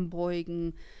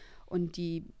Armbeugen. Und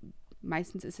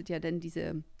meistens ist es ja dann,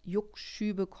 diese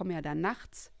Juckschübe kommen ja dann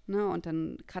nachts, ne? Und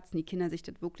dann kratzen die Kinder sich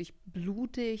das wirklich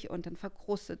blutig und dann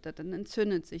verkrustet das, dann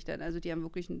entzündet sich das. Also die haben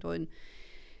wirklich einen tollen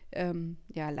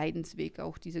Leidensweg,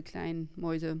 auch diese kleinen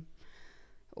Mäuse.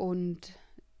 Und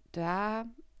da,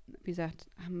 wie gesagt,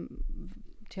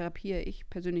 therapiere ich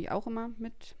persönlich auch immer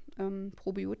mit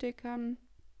Probiotika,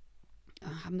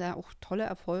 haben da auch tolle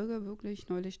Erfolge, wirklich.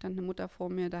 Neulich stand eine Mutter vor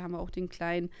mir, da haben wir auch den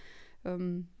Kleinen, war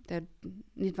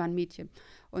ein Mädchen.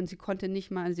 Und sie konnte nicht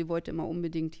mal, sie wollte immer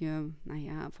unbedingt hier,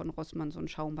 von Rossmann so ein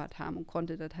Schaumbad haben und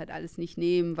konnte das halt alles nicht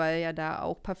nehmen, weil ja da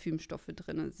auch Parfümstoffe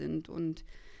drin sind und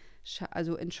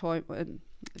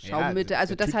Schaummittel,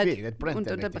 also das halt, das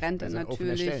brennt und da brennt dann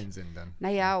natürlich. Sind dann.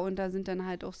 Und da sind dann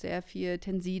halt auch sehr viel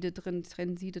Tenside drin.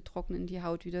 Tenside trocknen die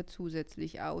Haut wieder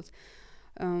zusätzlich aus.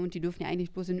 Und die dürfen ja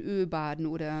eigentlich bloß in Öl baden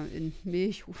oder in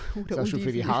Milch oder Das ist auch schon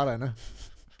für die Haare, ne?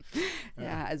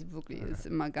 Ja, also wirklich, ist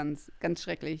immer ganz, ganz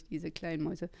schrecklich, diese kleinen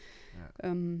Mäuse.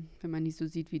 Wenn man nicht so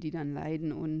sieht, wie die dann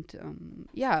leiden. Und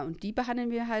und die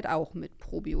behandeln wir halt auch mit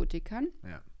Probiotikern.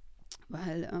 Ja.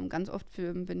 Weil ganz oft,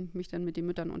 wenn ich mich dann mit den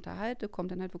Müttern unterhalte,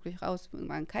 kommt dann halt wirklich raus,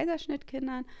 bei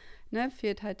Kaiserschnittkindern, ne,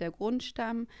 fehlt halt der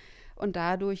Grundstamm. Und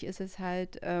dadurch ist es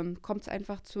halt, kommt es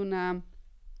einfach zu einer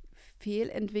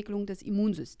Fehlentwicklung des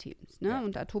Immunsystems. Ne? Ja.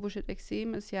 Und atopisches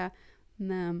Ekzem ist ja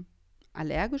eine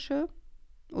allergische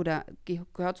oder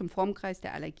gehört zum Formkreis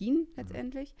der Allergien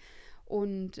letztendlich.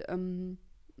 Und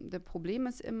das Problem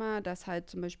ist immer, dass halt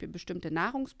zum Beispiel bestimmte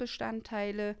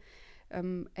Nahrungsbestandteile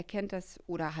erkennt das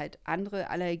oder halt andere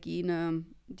Allergene,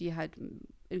 die halt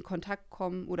in Kontakt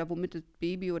kommen oder womit das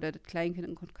Baby oder das Kleinkind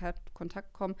in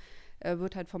Kontakt kommen,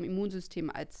 wird halt vom Immunsystem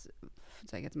als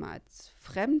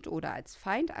fremd oder als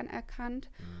Feind anerkannt.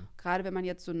 Gerade wenn man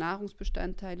jetzt so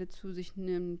Nahrungsbestandteile zu sich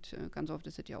nimmt, ganz oft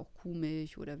ist das ja auch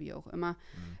Kuhmilch oder wie auch immer,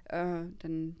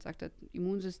 dann sagt das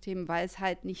Immunsystem, weil es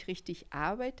halt nicht richtig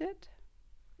arbeitet,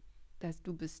 dass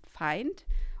du bist Feind.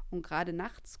 Und gerade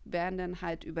nachts werden dann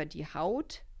halt über die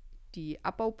Haut die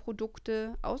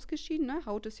Abbauprodukte ausgeschieden. Ne?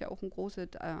 Haut ist ja auch ein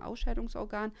großes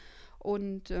Ausscheidungsorgan.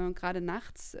 Und gerade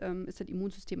nachts ist das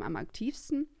Immunsystem am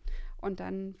aktivsten. Und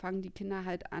dann fangen die Kinder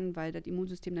halt an, weil das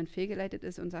Immunsystem dann fehlgeleitet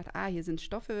ist und sagt, hier sind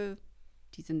Stoffe,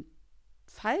 die sind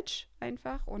falsch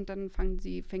einfach. Und dann fängt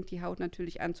die Haut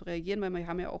natürlich an zu reagieren, weil wir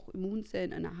haben ja auch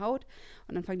Immunzellen in der Haut.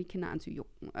 Und dann fangen die Kinder an zu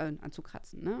jucken, an zu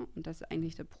kratzen. Ne? Und das ist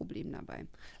eigentlich das Problem dabei.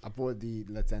 Obwohl die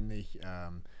letztendlich,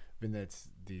 wenn jetzt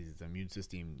dieses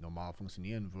Immunsystem normal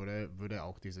funktionieren würde, würde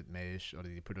auch diese Milch oder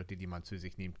die Produkte, die man zu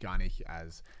sich nimmt, gar nicht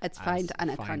als Feind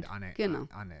anerkannt. Genau.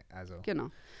 Genau.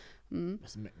 Und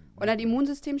das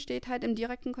Immunsystem steht halt im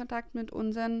direkten Kontakt mit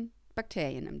unseren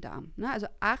Bakterien im Darm. Ne? Also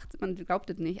man glaubt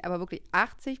es nicht, aber wirklich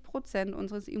 80%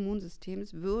 unseres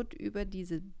Immunsystems wird über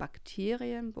diese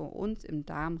Bakterien bei uns im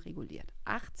Darm reguliert.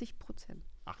 80%.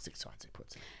 20%.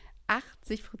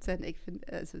 80%, ich finde,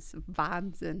 es ist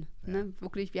Wahnsinn. Ja. Ne?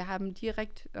 Wirklich, wir haben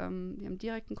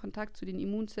direkten Kontakt zu den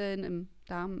Immunzellen im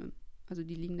Darm. Also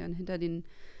die liegen dann hinter den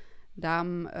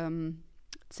Darmzellen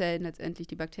letztendlich.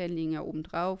 Die Bakterien liegen ja oben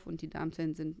drauf und die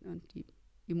die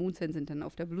Immunzellen sind dann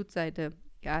auf der Blutseite.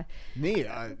 Ja. Nee,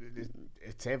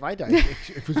 erzähl weiter.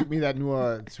 Ich versuche mir das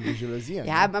nur zu visualisieren.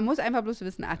 Ja, man muss einfach bloß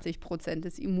wissen, 80%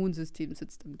 des Immunsystems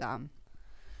sitzt im Darm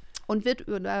und wird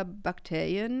über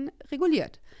Bakterien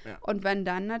reguliert. Ja. Und wenn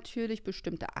dann natürlich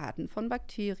bestimmte Arten von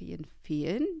Bakterien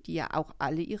fehlen, die ja auch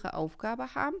alle ihre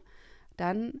Aufgabe haben,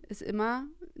 dann ist immer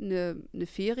eine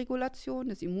Fehlregulation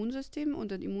des Immunsystems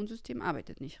und das Immunsystem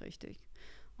arbeitet nicht richtig.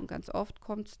 Und ganz oft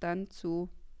kommt es dann zu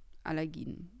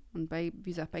Allergien. Und wie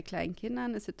gesagt, bei kleinen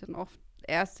Kindern ist es dann oft,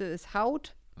 erste ist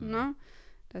Haut, ne?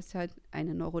 Dass halt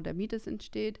eine Neurodermitis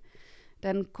entsteht.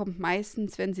 Dann kommt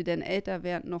meistens, wenn sie dann älter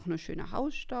werden, noch eine schöne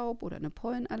Hausstaub- oder eine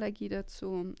Pollenallergie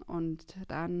dazu. Und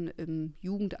dann im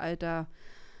Jugendalter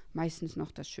meistens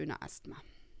noch das schöne Asthma.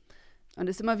 Und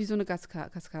es ist immer wie so eine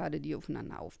Kaskade, die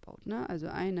aufeinander aufbaut. Ne? Also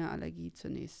eine Allergie zur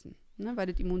nächsten. Ne? Weil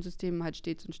das Immunsystem halt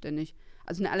stets und ständig,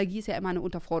 also eine Allergie ist ja immer eine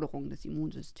Unterforderung des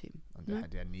Immunsystems. Und der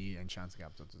hat ja nie eine Chance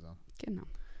gehabt sozusagen. Genau.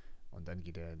 Und dann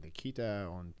geht er in die Kita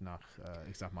und nach,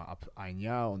 ich sag mal, ab ein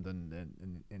Jahr und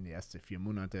dann in die ersten 4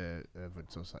 Monate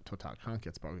wird so total krank.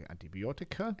 Jetzt brauche ich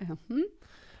Antibiotika. Ja.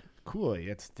 Cool,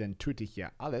 jetzt dann tue ich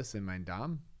ja alles in meinen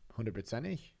Darm,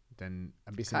 100%ig. Dann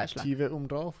ein bisschen Kahlschlag. Aktive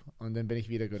drauf und dann bin ich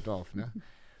wieder gut drauf. Ne?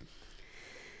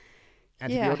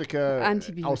 Antibiotika,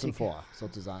 Antibiotika außen vor,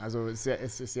 sozusagen. Also es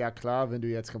ist ja klar, wenn du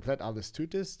jetzt komplett alles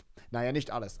tötest, naja,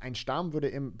 nicht alles. Ein Stamm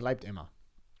bleibt immer.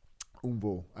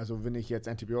 Irgendwo. Also wenn ich jetzt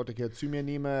Antibiotika zu mir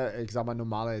nehme, ich sage mal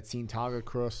normale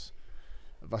 10-Tage-Kurs,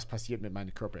 was passiert mit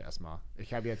meinem Körper erstmal?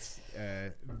 Ich habe jetzt,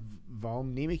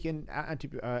 warum nehme ich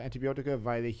Antibiotika?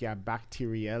 Weil ich ja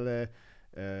bakterielle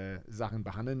Sachen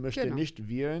behandeln möchte, Genau. nicht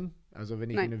Viren. Also wenn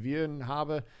ich eine Viren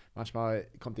habe, manchmal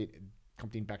kommt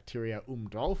die Bakterie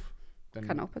drauf. Dann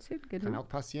Kann auch passieren, genau. Kann auch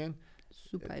passieren.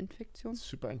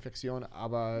 Superinfektion.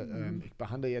 Aber ich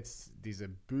behandle jetzt diese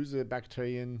böse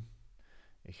Bakterien.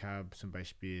 Ich habe zum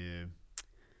Beispiel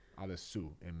alles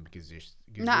im Gesicht.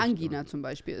 Na, Angina zum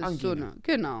Beispiel ist Angina. so eine,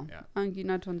 genau. Ja.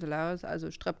 Angina tonsillaris,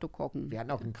 also Streptokokken. Wir hatten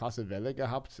auch eine krasse Welle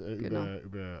gehabt Genau.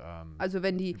 über also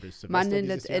wenn die über Silvester Mandeln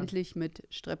dieses letztendlich mit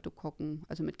Streptokokken,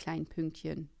 also mit kleinen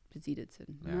Pünktchen besiedelt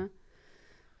sind, Ja. ne?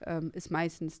 Ist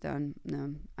meistens dann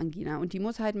eine Angina. Und die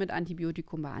muss halt mit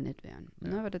Antibiotikum behandelt werden. Ja.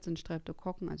 Ne? Weil das sind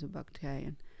Streptokokken, also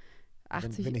Bakterien.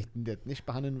 80, Wenn ich das nicht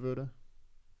behandeln würde,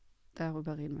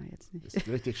 darüber reden wir jetzt nicht. ist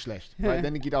richtig schlecht. Weil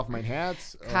dann geht auf mein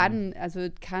Herz. Kann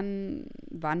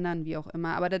wandern, wie auch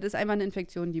immer. Aber das ist einfach eine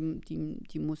Infektion,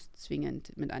 die muss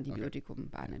zwingend mit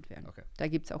Antibiotikum behandelt werden. Okay. Da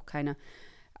gibt es auch keine.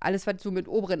 Alles, was so mit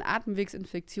oberen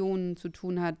Atemwegsinfektionen zu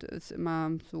tun hat, ist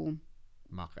immer so.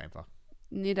 Mach einfach.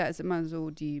 Nee, da ist immer so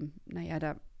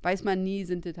da weiß man nie,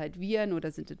 sind das halt Viren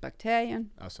oder sind das Bakterien.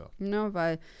 Ach so. Ne,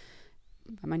 weil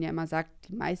man ja immer sagt,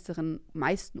 die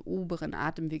meisten oberen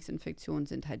Atemwegsinfektionen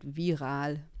sind halt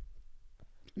viral,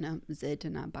 ne,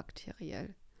 seltener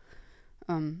bakteriell.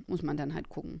 Muss man dann halt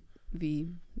gucken,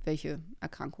 welche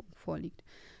Erkrankung vorliegt.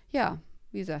 Ja,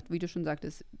 wie gesagt, wie du schon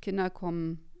sagtest, Kinder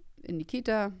kommen in die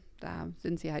Kita, da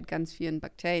sind sie halt ganz vielen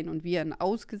Bakterien und Viren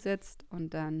ausgesetzt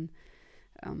und dann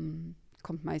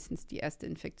kommt meistens die erste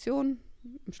Infektion.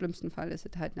 Im schlimmsten Fall ist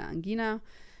es halt eine Angina.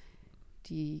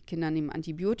 Die Kinder nehmen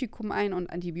Antibiotikum ein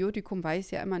und Antibiotikum weiß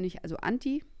ja immer nicht, also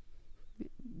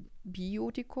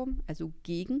Antibiotikum, also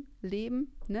gegen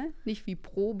Leben, ne? Nicht wie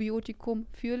Probiotikum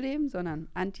für Leben, sondern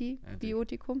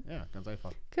Antibiotikum. Ja, ganz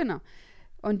einfach. Genau.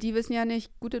 Und die wissen ja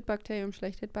nicht, gutes Bakterium,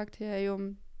 schlechtes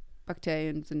Bakterium.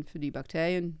 Bakterien sind für die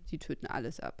Bakterien, sie töten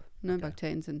alles ab. Ne? Okay.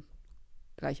 Bakterien sind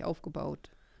gleich aufgebaut.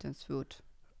 Das wird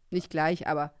nicht gleich,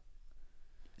 aber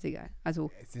ist egal. Also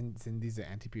Sind diese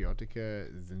Antibiotika,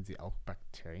 sind sie auch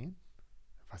Bakterien?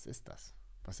 Was ist das?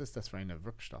 Was ist das für ein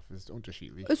Wirkstoff? Ist es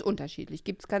unterschiedlich? ist unterschiedlich.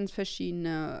 Gibt es ganz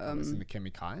verschiedene Das sind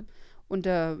Chemikalien?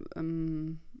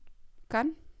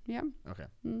 kann, ja. Okay.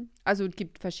 Also es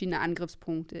gibt verschiedene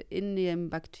Angriffspunkte in den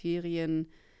Bakterien,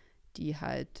 die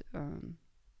halt,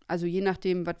 also je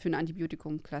nachdem, was für eine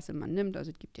Antibiotikumklasse man nimmt, also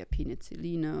es gibt ja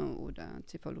Penicilline oder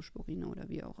Cephalosporine oder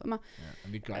wie auch immer. Ja,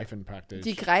 und die greifen praktisch.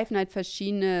 Die greifen halt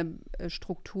verschiedene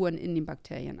Strukturen in den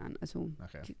Bakterien an. Also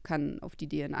Okay. kann auf die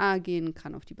DNA gehen,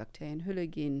 kann auf die Bakterienhülle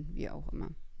gehen, wie auch immer.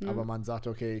 Ne? Aber man sagt,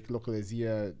 okay, ich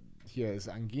lokalisiere, hier ist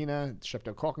Angina,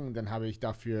 Streptokokken, dann habe ich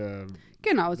dafür,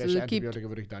 Genau, also welche es gibt, Antibiotika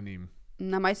würde ich da nehmen?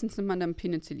 meistens nimmt man dann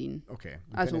Penicillin. Okay.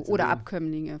 Und Also Penicillin- oder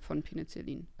Abkömmlinge von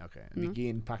Penicillin. Okay, und die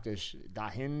gehen praktisch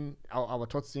dahin, aber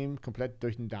trotzdem komplett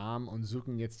durch den Darm und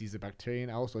suchen jetzt diese Bakterien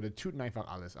aus oder töten einfach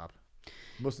alles ab.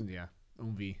 Müssen die ja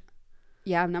irgendwie.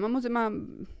 Ja, man muss immer,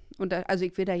 also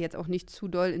ich will da jetzt auch nicht zu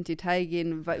doll ins Detail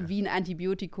gehen, wie ein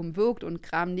Antibiotikum wirkt und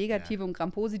Gram-negative und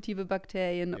Gram-positive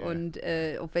Bakterien und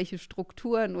auf welche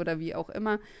Strukturen oder wie auch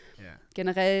immer. Ja.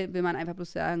 Generell will man einfach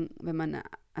bloß sagen, wenn man ein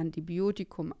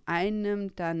Antibiotikum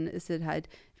einnimmt, dann ist es halt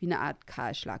wie eine Art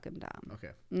Kahlschlag im Darm.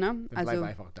 Okay. Ne? Dann bleiben wir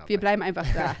einfach dabei. Wir bleiben einfach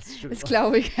da. Das stimmt. Ist,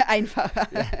 glaube ich, einfacher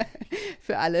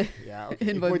für alle Ja, okay. Ich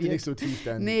wollte involviert. nicht so tief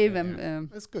dann. Nee,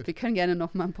 ist gut. wir können gerne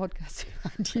noch mal einen Podcast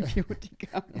über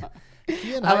Antibiotika machen.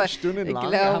 4,5 Stunden ich lang haben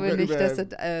glaube wir nicht, über dass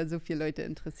das so viele Leute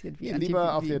interessiert wie lieber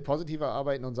auf Antibiotika. der Positive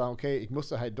arbeiten und sagen, okay, ich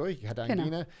musste halt durch, ich hatte Genau.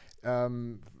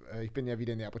 Angina. Ich bin ja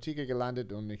wieder in der Apotheke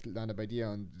gelandet und ich lande bei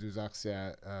dir und du sagst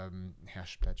ja, Herr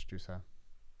Splettst,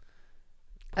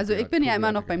 Also ich bin ja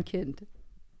immer noch beim Kind.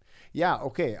 Ja,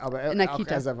 okay, aber In der auch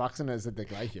Kita. als Erwachsener ist es der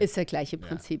gleiche. Ist der gleiche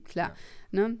Prinzip, klar.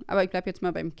 Ne? Aber ich bleibe jetzt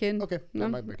mal beim Kind. Okay,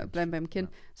 bleiben beim Kind.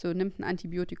 So, nimmt ein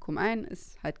Antibiotikum ein,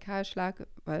 ist halt Kahlschlag,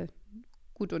 weil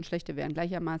gute und schlechte werden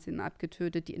gleichermaßen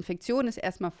abgetötet. Die Infektion ist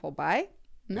erstmal vorbei,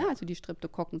 ne? Also die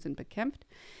Streptokokken sind bekämpft.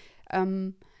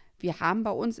 Wir haben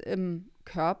bei uns im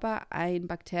Körper ein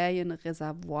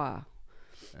Bakterienreservoir.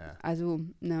 Ja. Also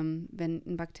wenn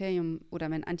ein Bakterium oder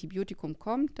wenn ein Antibiotikum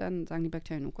kommt, dann sagen die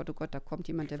Bakterien, oh Gott, da kommt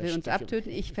jemand, der will uns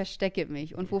abtöten. Ich verstecke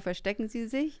mich. Und wo verstecken sie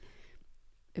sich?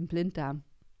 Im Blinddarm.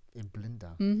 Im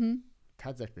Blinddarm? Mhm.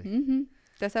 Tatsächlich? Mhm.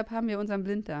 Deshalb haben wir unseren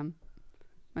Blinddarm.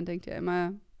 Man denkt ja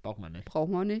immer, brauchen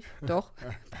wir nicht. Doch,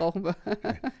 brauchen wir.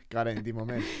 Gerade in dem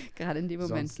Moment. Gerade in dem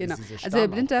Moment, Sonst genau. Also der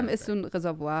Blinddarm ist so ein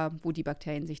Reservoir, wo die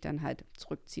Bakterien sich dann halt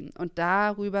zurückziehen. Und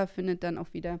darüber findet dann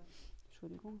auch wieder,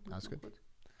 Entschuldigung. Alles gut.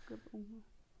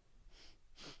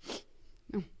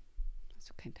 Oh, hast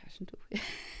du kein Taschentuch?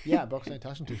 Ja, brauchst du ein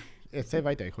Taschentuch. Erzähl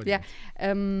weiter.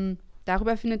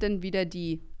 Darüber findet dann wieder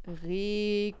die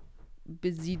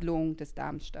Rebesiedlung des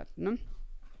Darms statt. Ne?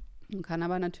 Kann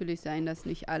aber natürlich sein, dass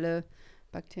nicht alle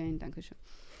Bakterien, Dankeschön,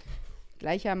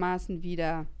 gleichermaßen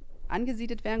wieder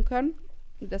angesiedelt werden können.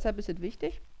 Und deshalb ist es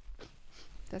wichtig,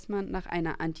 dass man nach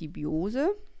einer Antibiose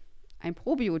ein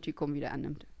Probiotikum wieder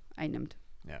einnimmt.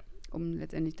 Ja. Um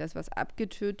letztendlich das, was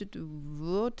abgetötet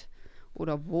wird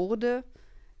oder wurde,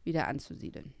 wieder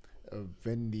anzusiedeln.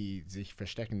 Wenn die sich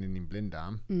verstecken in dem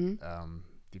Blinddarm,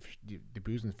 die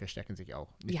Bösen verstecken sich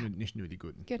auch, nicht nur die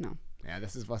Guten. Genau. Ja,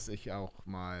 das ist, was ich auch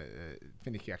mal,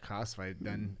 finde ich ja krass, weil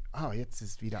dann, jetzt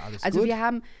ist wieder alles also gut. Wir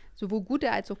haben sowohl gute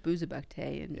als auch böse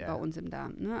Bakterien bei uns im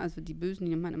Darm. Ne? Also die Bösen, die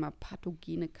nennt man immer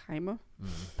pathogene Keime,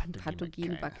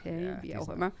 pathogene Bakterien, wie auch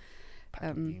immer.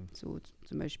 So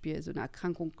zum Beispiel so eine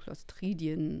Erkrankung,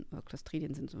 Clostridien.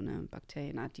 Clostridien sind so eine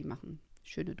Bakterienart, die machen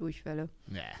schöne Durchfälle.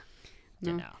 Ja,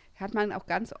 genau. Ne? Hat man auch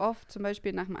ganz oft zum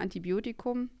Beispiel nach dem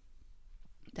Antibiotikum,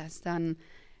 dass dann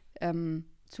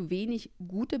zu wenig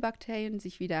gute Bakterien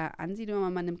sich wieder ansiedeln,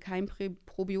 weil man nimmt kein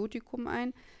Probiotikum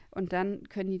ein und dann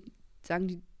sagen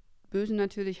die Bösen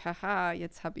natürlich, haha,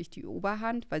 jetzt habe ich die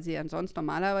Oberhand, weil sie ansonsten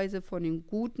normalerweise von den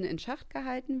Guten in Schach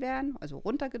gehalten werden, also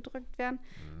runtergedrückt werden.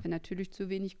 Wenn natürlich zu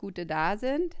wenig Gute da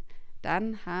sind,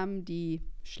 dann haben die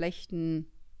Schlechten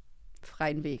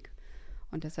freien Weg.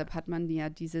 Und deshalb hat man ja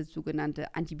diese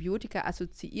sogenannte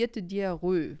Antibiotika-assoziierte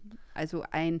Diarrhoe, also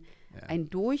ein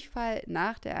Durchfall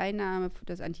nach der Einnahme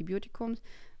des Antibiotikums.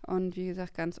 Und wie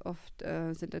gesagt, ganz oft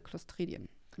sind das Clostridien.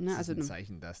 Ne? Das ist ein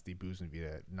Zeichen, dass die Bösen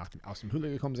wieder aus dem Hülle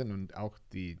gekommen sind und auch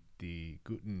die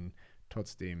Guten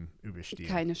trotzdem überstehen.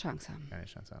 Keine Chance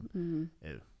haben.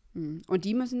 Und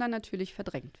die müssen dann natürlich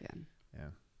verdrängt werden.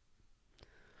 Ja.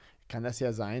 Kann das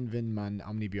ja sein, wenn man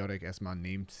Antibiotika erstmal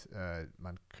nimmt,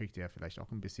 man kriegt ja vielleicht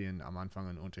auch ein bisschen am Anfang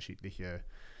eine unterschiedliche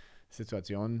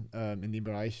Situation in dem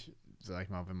Bereich, sag ich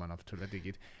mal, wenn man auf Toilette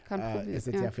geht. Ist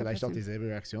es ja vielleicht auch dieselbe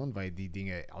Reaktion, weil die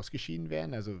Dinge ausgeschieden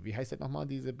werden. Also wie heißt das nochmal,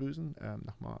 diese Bösen?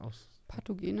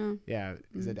 Pathogene. Ja,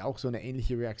 ist das auch so eine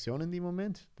ähnliche Reaktion in dem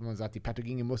Moment? Wenn man sagt, die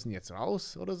Pathogene müssen jetzt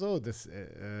raus oder so? Das,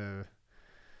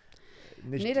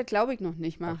 nicht. Nee, das glaube ich noch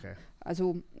nicht mal. Okay.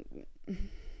 Also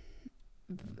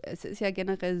es ist ja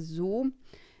generell so,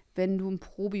 wenn du ein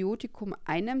Probiotikum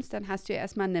einnimmst, dann hast du ja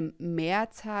erstmal eine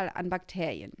Mehrzahl an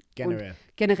Bakterien.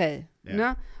 Generell. Ja.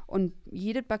 Ne? Und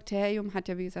jedes Bakterium hat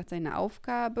ja, wie gesagt, seine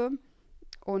Aufgabe.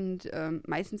 Und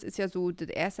meistens ist ja so das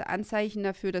erste Anzeichen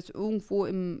dafür, dass irgendwo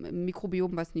im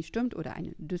Mikrobiom was nicht stimmt oder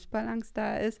eine Dysbalance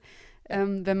da ist,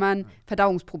 wenn man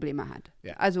Verdauungsprobleme hat.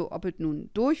 Ja. Also ob es nun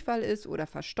Durchfall ist oder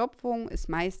Verstopfung, ist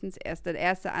meistens erst das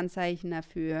erste Anzeichen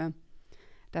dafür,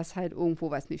 dass halt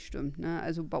irgendwo was nicht stimmt. Ne?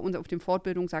 Also bei uns auf den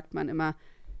Fortbildungen sagt man immer,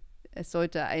 es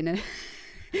sollte eine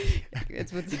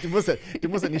du musst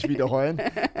das nicht wiederholen,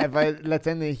 weil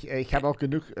letztendlich, ich habe auch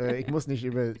genug, ich muss nicht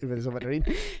über so was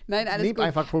reden. Nein, alles Nehmt gut.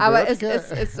 einfach Probiotika.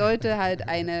 Aber es sollte halt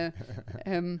eine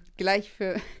gleich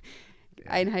für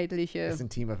einheitliche. Ist ein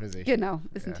Thema für sich. Genau,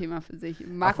 ist ein Thema für sich.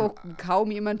 Mag auch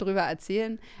kaum jemand drüber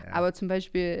erzählen, aber zum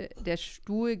Beispiel der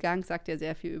Stuhlgang sagt ja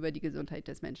sehr viel über die Gesundheit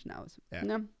des Menschen aus. Ja.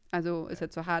 Ne? Also ist er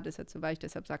zu hart, ist er zu weich,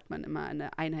 deshalb sagt man immer,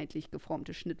 eine einheitlich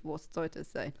geformte Schnittwurst sollte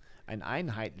es sein. Eine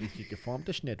einheitlich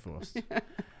geformte Schnittwurst.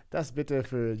 Das bitte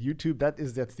für YouTube, das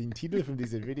ist jetzt der Titel von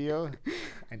diesem Video.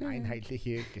 Eine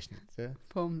einheitliche geschnittene.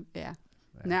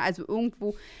 Na, also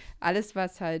irgendwo, alles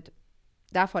was halt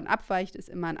davon abweicht, ist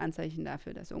immer ein Anzeichen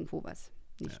dafür, dass irgendwo was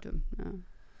nicht stimmt. Ne?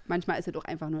 Manchmal ist es doch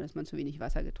einfach nur, dass man zu wenig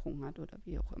Wasser getrunken hat oder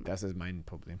wie auch immer. Das ist mein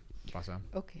Problem, Wasser.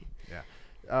 Okay. Ja.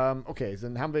 Okay,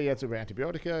 dann haben wir jetzt über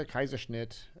Antibiotika,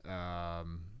 Kaiserschnitt,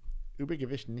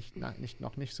 Übergewicht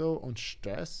noch nicht so und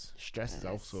Stress. Stress ist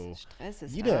auch so. Stress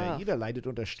ist jeder leidet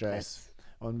unter Stress.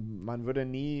 Und man würde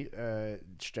nie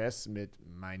Stress mit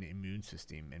meinem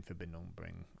Immunsystem in Verbindung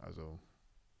bringen. Also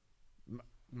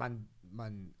man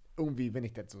irgendwie, wenn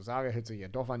ich das so sage, hört sich ja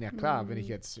doch an. Ja klar, wenn ich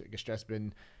jetzt gestresst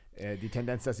bin, die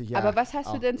Tendenz, dass ich ja... Aber was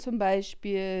hast du denn zum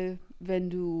Beispiel, wenn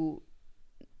du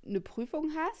eine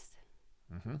Prüfung hast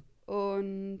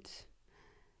und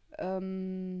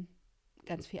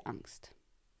ganz viel Angst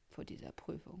vor dieser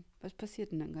Prüfung? Was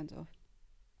passiert denn dann ganz oft?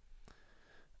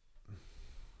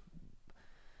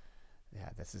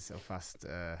 Ja, das ist auch fast...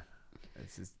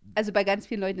 also bei ganz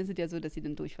vielen Leuten ist es ja so, dass sie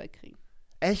den Durchfall kriegen.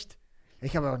 Echt?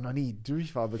 Ich habe auch noch nie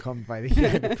Durchfall bekommen, weil ich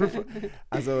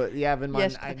also ja, wenn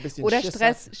man ein bisschen oder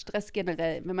Stress hat. Stress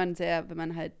generell, wenn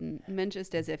man halt ein Mensch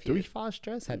ist, der sehr viel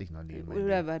Durchfallstress hatte ich noch nie.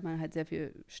 Oder weil man halt sehr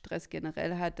viel Stress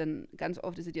generell hat, dann ganz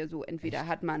oft ist es ja so, entweder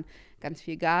hat man ganz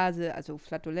viel Gase, also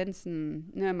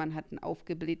Flatulenzen, ne, man hat einen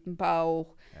aufgeblähten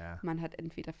Bauch, man hat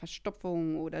entweder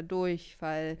Verstopfung oder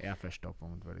Durchfall. Eher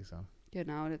Verstopfung, würde ich sagen.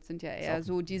 Genau, das sind ja eher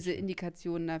so diese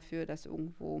Indikationen dafür, dass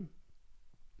irgendwo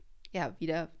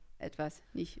wieder etwas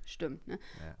nicht stimmt. Ne?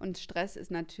 Ja. Und Stress ist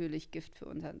natürlich Gift für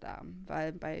unseren Darm,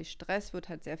 weil bei Stress wird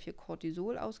halt sehr viel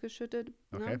Cortisol ausgeschüttet.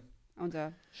 Okay. Ne?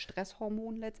 Unser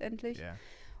Stresshormon letztendlich. Ja.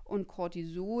 Und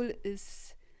Cortisol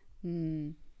ist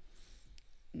eine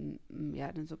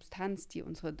Substanz, die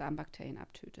unsere Darmbakterien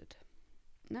abtötet.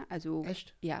 Ne? Also,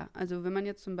 echt? Ja, also wenn man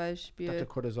jetzt zum Beispiel... Ich dachte,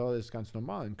 Cortisol ist ganz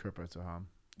normal im Körper zu haben.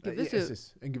 Es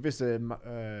ist in gewissem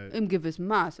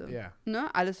Maße. Yeah.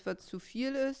 Ne? Alles, was zu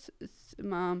viel ist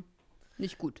immer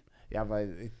nicht gut. Ja,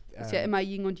 weil... ist ja immer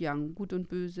Yin und Yang, gut und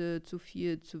böse, zu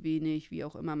viel, zu wenig, wie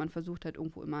auch immer. Man versucht halt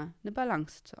irgendwo immer eine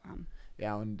Balance zu haben.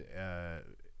 Ja, und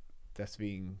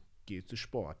deswegen gehe ich zu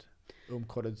Sport, um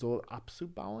Cortisol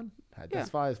abzubauen.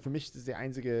 Das war für mich die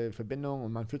einzige Verbindung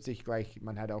und man fühlt sich gleich,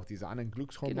 man hat auch diese anderen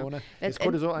Glückshormone. Genau. Ist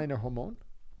Cortisol ein Hormon?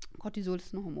 Cortisol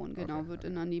ist ein Hormon, genau, okay, wird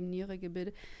in der Nebenniere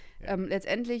gebildet. Ja.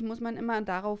 Letztendlich muss man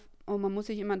man muss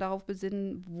sich immer darauf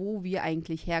besinnen, wo wir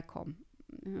eigentlich herkommen.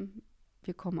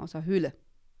 Wir kommen aus der Höhle.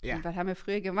 Ja. Und was haben wir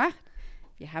früher gemacht?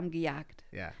 Wir haben gejagt.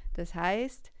 Ja. Das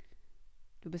heißt,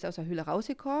 du bist aus der Höhle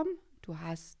rausgekommen, du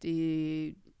hast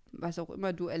was auch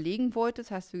immer du erlegen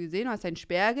wolltest, hast du gesehen, du hast deinen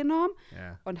Speer genommen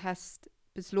und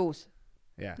bist los.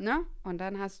 Ja. Ne? Und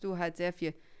dann hast du halt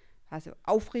hast du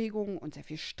Aufregung und sehr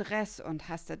viel Stress und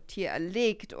hast das Tier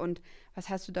erlegt und was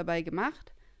hast du dabei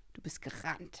gemacht? Du bist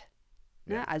gerannt.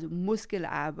 Ne? Ja. Also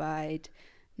Muskelarbeit,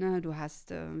 ne? Du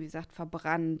hast, wie gesagt,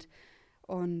 verbrannt.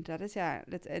 Und das ist ja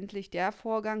letztendlich der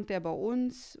Vorgang, der bei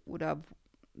uns, oder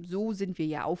so sind wir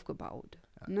ja aufgebaut.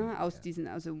 Ne? Also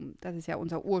das ist ja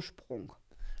unser Ursprung.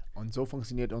 Und so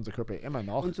funktioniert unser Körper immer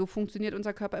noch.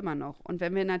 Und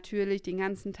wenn wir natürlich den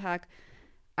ganzen Tag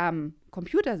am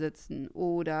Computer sitzen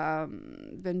oder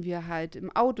wenn wir halt im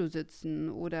Auto sitzen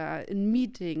oder in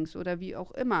Meetings oder wie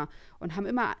auch immer und haben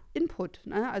immer Input,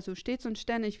 ne? Also stets und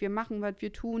ständig, wir machen, was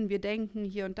wir tun, wir denken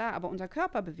hier und da, aber unser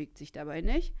Körper bewegt sich dabei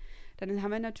nicht, dann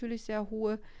haben wir natürlich sehr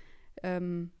hohen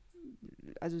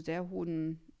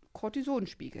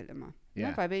Cortisonspiegel immer,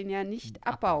 ne? Weil wir ihn ja nicht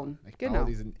abbauen. Ich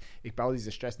baue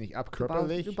diesen Stress nicht ab,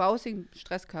 körperlich. Du baust den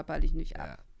Stress körperlich nicht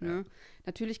ab. Ne?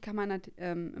 Natürlich kann man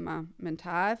immer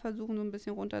mental versuchen, so ein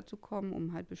bisschen runterzukommen,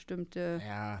 um halt bestimmte...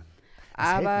 Ja,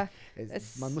 aber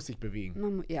man muss sich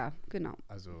bewegen. Genau.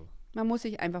 Also... Man muss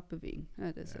sich einfach bewegen,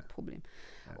 das ist das Problem.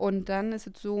 Ja. Und dann ist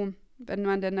es so, wenn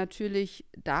man dann natürlich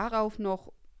darauf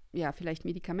noch, vielleicht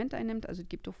Medikamente einnimmt, also es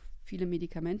gibt doch viele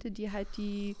Medikamente, die halt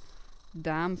die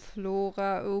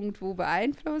Darmflora irgendwo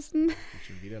beeinflussen. Geht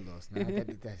schon wieder los, ne?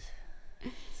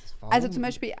 Also zum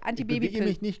Beispiel Antibabypille. Ich bewege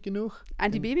mich nicht genug.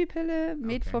 Antibabypille,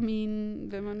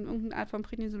 Metformin, wenn man irgendeine Art von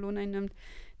Prednisolon einnimmt.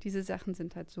 Diese Sachen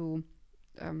sind halt so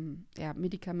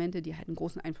Medikamente, die halt einen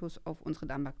großen Einfluss auf unsere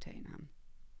Darmbakterien haben.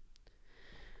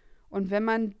 Und wenn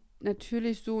man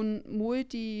natürlich so ein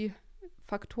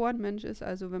Multifaktorenmensch ist,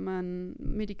 also wenn man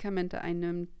Medikamente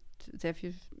einnimmt, sehr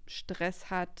viel Stress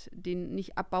hat, den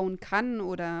nicht abbauen kann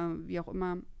oder wie auch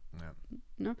immer,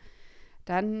 ne,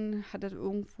 dann hat das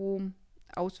irgendwo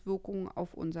Auswirkungen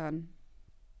auf unser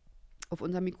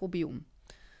Mikrobiom.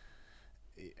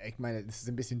 Ich meine, das ist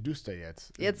ein bisschen düster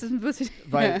jetzt. Jetzt ist ein bisschen...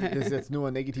 Weil das ist jetzt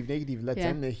nur negativ.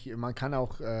 Letztendlich, man kann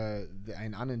auch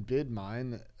ein anderes Bild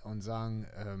malen und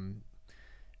sagen,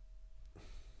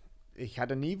 ich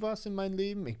hatte nie was in meinem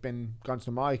Leben. Ich bin ganz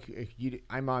normal.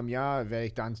 Einmal im Jahr werde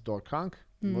ich dann dort krank.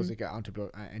 Muss ich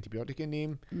Antibiotika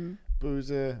nehmen.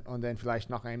 Böse. Und dann vielleicht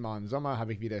noch einmal im Sommer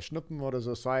habe ich wieder Schnuppen oder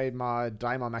so. 2-mal,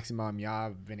 3-mal maximal im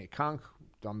Jahr bin ich krank.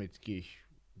 Damit gehe ich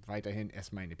weiterhin,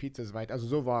 esse meine Pizzas weiter. Also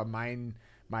so war mein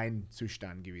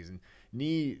Zustand gewesen.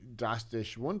 Nie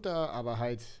drastisch runter, aber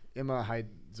halt immer halt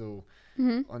so.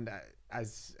 Und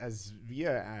als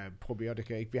wir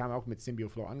Probiotika, wir haben auch mit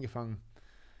Symbioflow angefangen.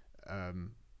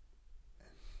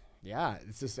 Ja,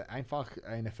 es ist einfach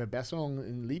eine Verbesserung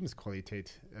in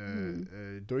Lebensqualität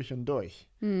durch und durch.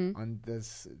 Und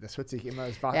das hört sich immer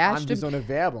an wie so eine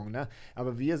Werbung, ne?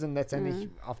 Aber wir sind letztendlich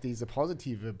auf diese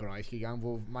positive Bereich gegangen,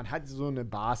 wo man hat so eine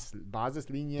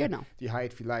Basislinie, die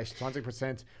halt vielleicht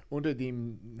 20% unter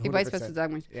dem 100%. Ich weiß, was du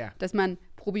sagen möchtest. Ja. Dass man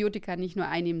Probiotika nicht nur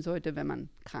einnehmen sollte, wenn man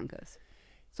krank ist,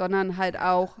 sondern halt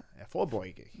auch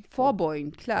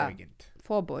vorbeugend, klar.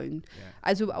 Vorbeugend. Ja.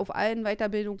 Also auf allen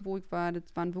Weiterbildungen, wo ich war, das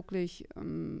waren wirklich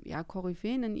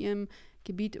Koryphäen in ihrem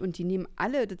Gebiet und die nehmen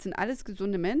alle, das sind alles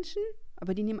gesunde Menschen,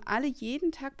 aber die nehmen alle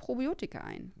jeden Tag Probiotika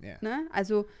ein. Ja. Ne?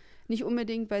 Also nicht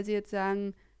unbedingt, weil sie jetzt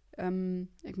sagen,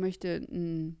 ich möchte,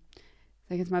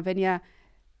 sag ich jetzt mal, wenn ja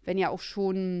auch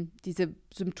schon diese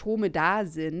Symptome da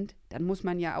sind, dann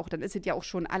dann ist es ja auch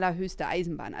schon allerhöchste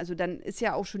Eisenbahn. Also dann ist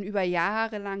ja auch schon über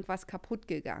Jahre lang was kaputt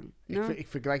gegangen. Ne? Ich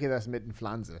vergleiche das mit einer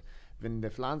Pflanze. Wenn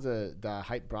der Pflanze da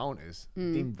halb braun ist,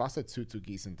 dem Wasser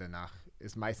zuzugießen danach,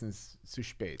 ist meistens zu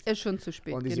spät. Ist schon zu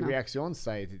spät, und diese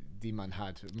Reaktionszeit, die man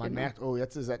hat, man merkt, oh,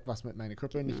 jetzt ist etwas mit meiner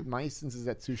Körper nicht, meistens ist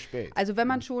es zu spät. Also wenn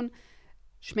man schon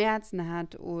Schmerzen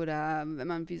hat oder wenn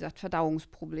man, wie gesagt,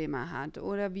 Verdauungsprobleme hat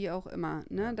oder wie auch immer,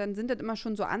 ne, dann sind das immer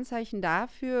schon so Anzeichen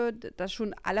dafür, dass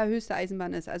schon allerhöchste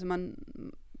Eisenbahn ist. Also man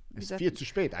ist viel zu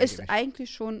spät eigentlich. Ist eigentlich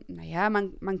schon, naja,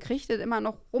 man kriegt das immer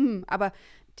noch rum, aber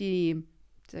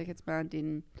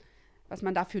was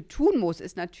man dafür tun muss,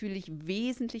 ist natürlich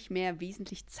wesentlich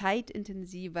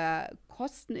zeitintensiver,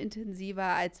 kostenintensiver,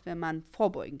 als wenn man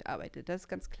vorbeugend arbeitet. Das ist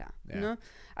ganz klar. Ja. Ne?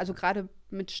 Also gerade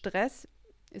mit Stress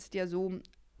ist ja so,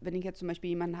 wenn ich jetzt zum Beispiel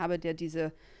jemanden habe, der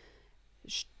diese,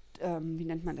 wie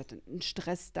nennt man das denn, ein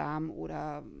Stressdarm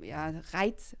oder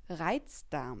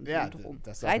Reizdarmsyndrom. Ja,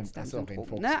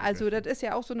 Reizdarmsyndrom. Ne? Also das ist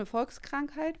ja auch so eine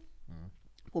Volkskrankheit,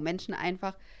 wo Menschen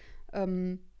einfach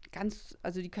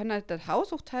also die können halt das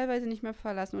Haus auch teilweise nicht mehr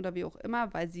verlassen oder wie auch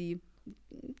immer, weil sie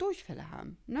Durchfälle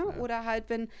haben. Ne? Ja. Oder halt,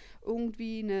 wenn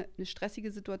irgendwie eine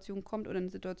stressige Situation kommt oder eine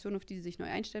Situation, auf die sie sich neu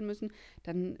einstellen müssen,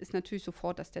 dann ist natürlich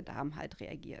sofort, dass der Darm halt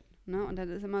reagiert. Ne? Und dann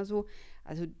ist immer so,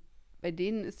 also bei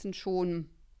denen ist es schon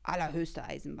allerhöchste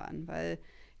Eisenbahn, weil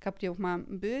ich habe dir auch mal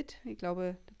ein Bild, ich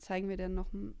glaube, das zeigen wir dann noch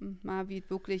mal, wie es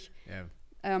wirklich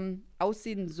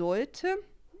aussehen sollte.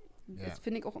 Ja. Das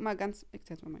finde ich auch immer ganz, ich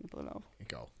setze mal meine Brille auf.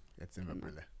 Ich auch. Jetzt sind wir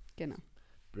Brille. Genau.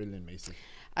 Brillenmäßig.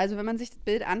 Also wenn man sich das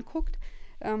Bild anguckt,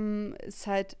 ist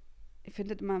halt, ich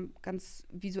finde das immer ganz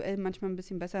visuell manchmal ein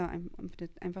bisschen besser,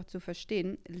 einfach zu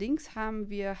verstehen. Links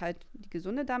haben wir halt die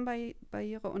gesunde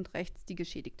Darmbarriere und rechts die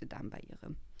geschädigte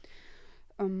Darmbarriere.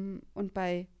 Und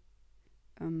bei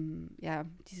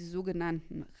diese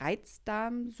sogenannten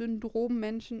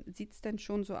Reizdarmsyndrom-Menschen sieht es dann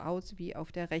schon so aus wie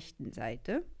auf der rechten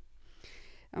Seite.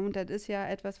 Und das ist ja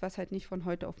etwas, was halt nicht von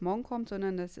heute auf morgen kommt,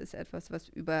 sondern das ist etwas, was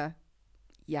über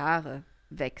Jahre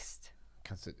wächst.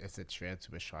 Ist jetzt schwer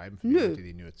zu beschreiben für die Leute,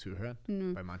 die nur zuhören?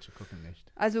 Weil manche gucken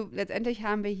nicht. Also letztendlich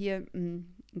haben wir hier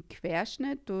einen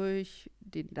Querschnitt durch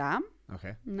den Darm.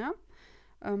 Okay. Ne?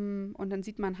 Und dann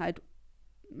sieht man halt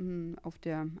auf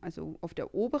der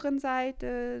oberen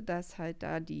Seite, dass halt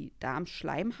da die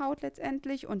Darmschleimhaut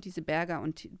letztendlich und diese Berge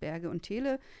und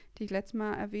Tele, die ich letztes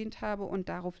Mal erwähnt habe, und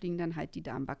darauf liegen dann halt die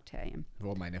Darmbakterien.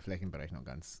 Wo meine Flächenberechnung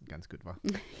ganz, ganz gut war.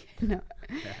 Genau.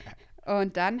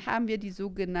 Und dann haben wir die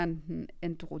sogenannten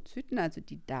Enterozyten, also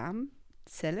die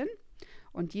Darmzellen.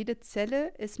 Und jede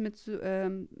Zelle ist mit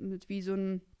wie so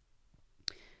einem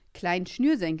kleinen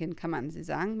Schnürsenkeln, kann man sie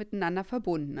sagen, miteinander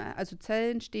verbunden. Also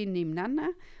Zellen stehen nebeneinander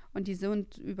und die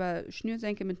sind über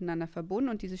Schnürsenkel miteinander verbunden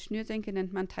und diese Schnürsenkel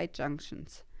nennt man Tight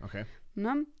Junctions. Okay.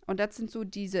 Ne? Und das sind so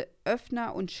diese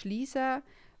Öffner und Schließer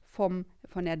vom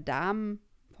Darmlumen,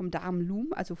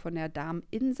 also von der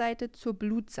Darminnenseite zur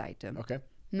Blutseite. Okay.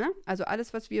 Ne? Also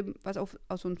alles, wir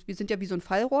sind ja wie so ein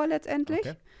Fallrohr letztendlich.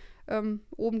 Okay.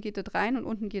 Oben geht es rein und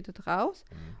unten geht es raus.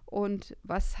 Und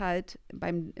was halt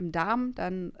im Darm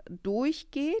dann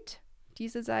durchgeht,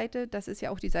 diese Seite, das ist ja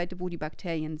auch die Seite, wo die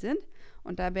Bakterien sind.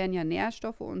 Und da werden ja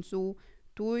Nährstoffe und so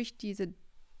durch diese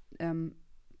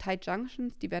Tight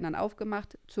Junctions, die werden dann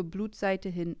aufgemacht, zur Blutseite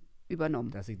hin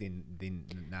übernommen. Dass ich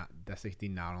die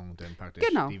Nahrung dann praktisch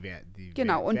die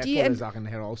wertvolle Sachen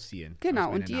herausziehen.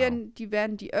 Genau, und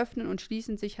die öffnen und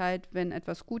schließen sich halt, wenn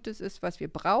etwas Gutes ist, was wir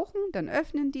brauchen, dann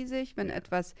öffnen die sich. Wenn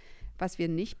etwas, was wir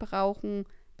nicht brauchen,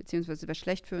 beziehungsweise was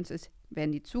schlecht für uns ist,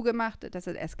 werden die zugemacht, dass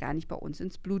es erst gar nicht bei uns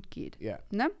ins Blut geht. Ja.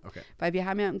 Ne? Okay. Weil wir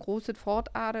haben ja ein großes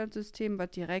Fortadersystem, was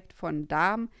direkt von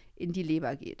Darm in die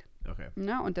Leber geht. Okay.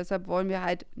 Ne? Und deshalb wollen wir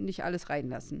halt nicht alles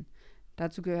reinlassen.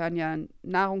 Dazu gehören ja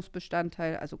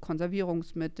Nahrungsbestandteile, also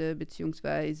Konservierungsmittel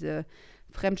beziehungsweise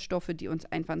Fremdstoffe, die uns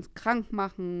einfach krank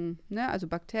machen, ne? Also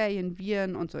Bakterien,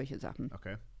 Viren und solche Sachen.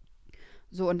 Okay.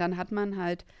 So, und dann hat man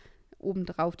halt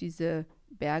obendrauf diese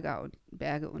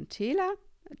Berge und Täler.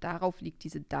 Darauf liegt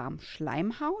diese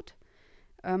Darmschleimhaut.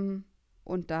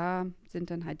 Und da sind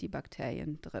dann halt die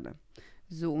Bakterien drin.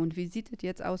 So, und wie sieht es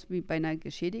jetzt aus wie bei einer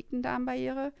geschädigten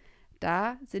Darmbarriere?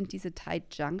 Da sind diese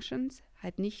Tight Junctions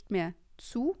halt nicht mehr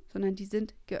zu, sondern die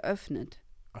sind geöffnet.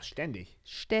 Ach, ständig?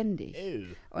 Ständig.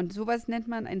 Und sowas nennt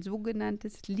man ein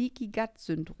sogenanntes Leaky Gut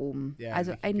Syndrom. Ja,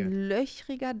 also ein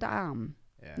löchriger Darm.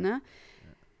 Ja. Ne? Ja.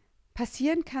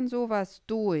 Passieren kann sowas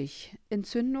durch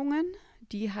Entzündungen,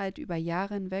 die halt über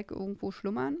Jahre hinweg irgendwo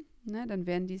schlummern. Ne? Dann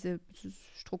werden diese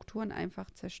Strukturen einfach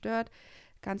zerstört.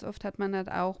 Ganz oft hat man das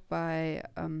auch bei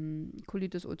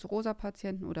Colitis ulcerosa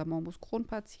Patienten oder Morbus Crohn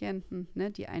Patienten,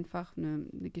 ne, die einfach eine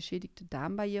geschädigte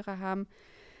Darmbarriere haben.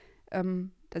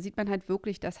 Da sieht man halt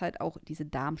wirklich, dass halt auch diese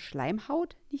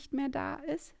Darmschleimhaut nicht mehr da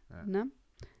ist. Ja. Ne?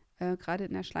 Gerade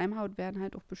in der Schleimhaut werden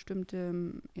halt auch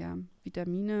bestimmte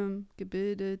Vitamine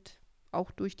gebildet, auch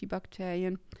durch die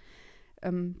Bakterien.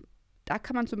 Da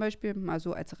kann man zum Beispiel mal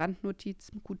so als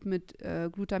Randnotiz gut mit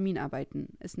Glutamin arbeiten.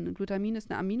 Glutamin ist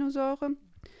eine Aminosäure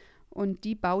und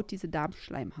die baut diese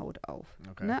Darmschleimhaut auf.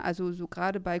 Okay. Ne? Also so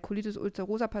gerade bei Colitis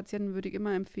ulcerosa Patienten würde ich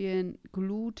immer empfehlen,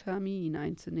 Glutamin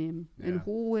einzunehmen. Ja. In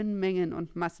hohen Mengen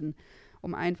und Massen,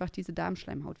 um einfach diese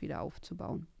Darmschleimhaut wieder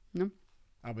aufzubauen. Ne?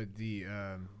 Aber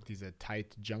diese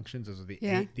Tight Junctions, also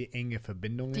die enge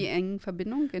Verbindungen. Die engen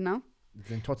Verbindungen, genau.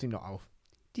 Sind trotzdem noch auf.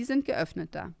 Die sind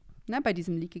geöffnet da. Ne, bei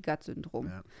diesem Leaky Gut Syndrom.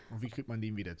 Ja. Und wie kriegt man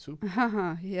die wieder zu?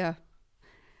 Haha, ja.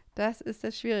 Das ist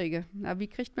das Schwierige. Aber wie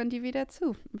kriegt man die wieder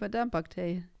zu? Über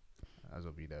Darmbakterien.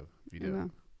 Also wieder. Ja.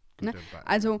 Ne?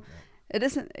 Also,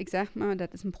 das ist, ich sag mal,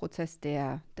 das ist ein Prozess,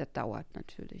 der dauert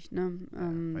natürlich. Ne?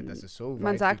 Weil das ist so weit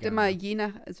man sagt gegangen.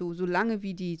 immer, so lange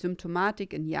wie die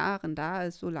Symptomatik in Jahren da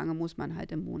ist, so lange muss man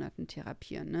halt in Monaten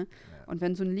therapieren. Ne? Ja. Und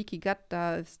wenn so ein Leaky Gut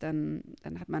da ist, dann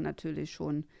hat man natürlich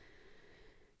schon.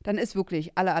 Dann ist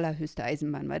wirklich allerhöchste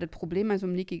Eisenbahn. Weil das Problem bei so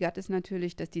einem Leaky Gut ist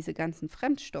natürlich, dass diese ganzen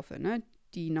Fremdstoffe, ne,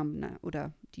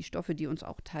 oder die Stoffe, die uns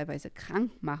auch teilweise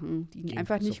krank machen, die gehen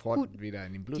einfach nicht gut. Wieder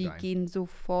in den Blut gehen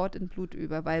sofort in Blut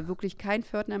über, weil wirklich kein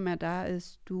Pförtner mehr da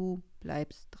ist, du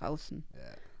bleibst draußen. Ja.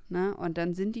 Ne? Und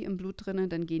dann sind die im Blut drin,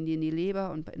 dann gehen die in die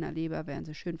Leber und in der Leber werden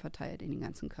sie schön verteilt in den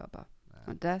ganzen Körper.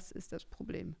 Ja. Und das ist das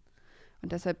Problem.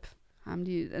 Und deshalb haben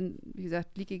die, wie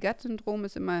gesagt, Leaky Gut Syndrom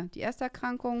ist immer die erste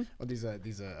Erkrankung. Und diese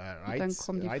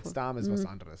Reizdarm ist was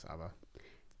anderes, aber.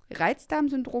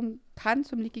 Reizdarmsyndrom kann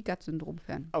zum Leaky Gut Syndrom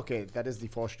führen. Okay, das ist die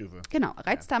Vorstufe. Genau,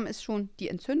 Reizdarm ist schon die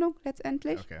Entzündung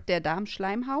letztendlich der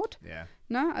Darmschleimhaut. Yeah.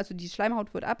 Ne? Also die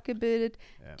Schleimhaut wird abgebildet,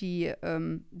 die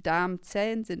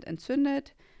Darmzellen sind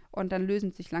entzündet und dann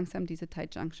lösen sich langsam diese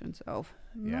Tight Junctions auf.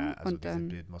 Ja, also und dieses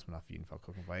Bild muss man auf jeden Fall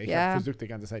gucken, weil ich habe versucht, die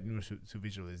ganze Zeit nur zu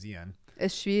visualisieren.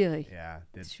 Ist schwierig. Ja,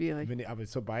 ist schwierig. Aber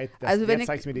sobald, jetzt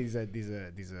zeigst du mir,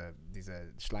 diese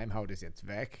Schleimhaut ist jetzt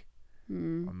weg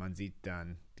und man sieht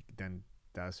dann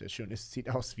da ist es schon, es sieht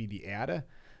aus wie die Erde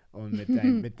und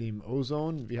mit dem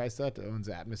Ozon, wie heißt das,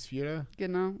 unsere Atmosphäre.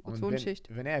 Genau, Ozonschicht.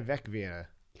 Und wenn er weg wäre,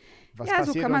 was ja,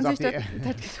 passiert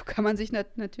so kann man sich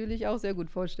natürlich auch sehr gut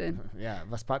vorstellen. Ja,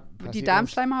 was passiert? Die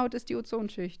Darmschleimhaut ist die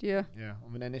Ozonschicht, ja. Ja,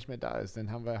 und wenn er nicht mehr da ist,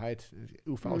 dann haben wir halt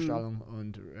UV-Strahlung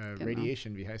und genau.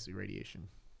 Radiation. Wie heißt die Radiation?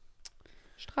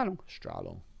 Strahlung.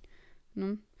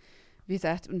 Ne? Wie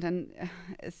gesagt, und dann,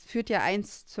 es führt ja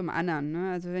eins zum anderen.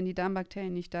 Ne? Also wenn die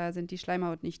Darmbakterien nicht da sind, die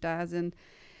Schleimhaut nicht da sind,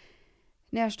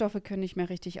 Nährstoffe können nicht mehr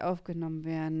richtig aufgenommen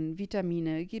werden,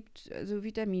 Vitamine,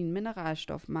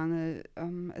 Mineralstoffmangel,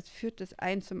 es führt das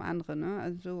ein zum anderen. Ne?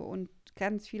 Also, und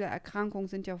ganz viele Erkrankungen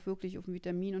sind ja auch wirklich auf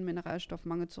Vitamin- und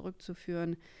Mineralstoffmangel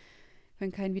zurückzuführen,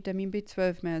 wenn kein Vitamin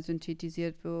B12 mehr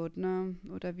synthetisiert wird, ne?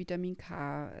 Oder Vitamin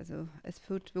K. Also es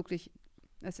führt wirklich,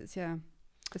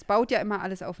 es baut ja immer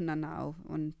alles aufeinander auf.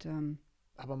 Und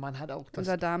aber man hat auch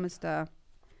unser Darm ist da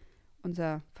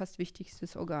unser fast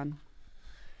wichtigstes Organ.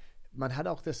 Man hat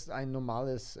auch ein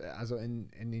normales, also in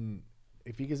den,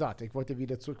 wie gesagt, ich wollte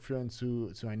wieder zurückführen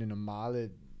zu einem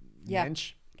normalen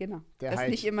Mensch. Genau. Der das halt,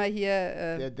 nicht immer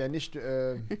hier. Der nicht,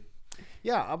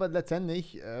 ja, aber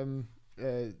letztendlich,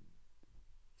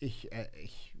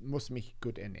 ich muss mich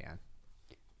gut ernähren.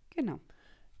 Genau.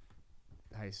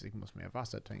 Heißt, ich muss mehr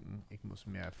Wasser trinken, ich muss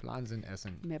mehr Pflanzen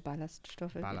essen. Mehr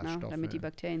Ballaststoffe. Genau, damit die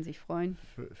Bakterien sich freuen.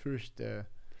 Früchte,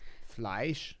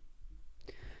 Fleisch.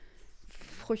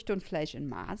 Früchte und Fleisch in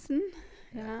Maßen.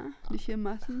 Ja, nicht in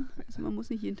Massen. Also man muss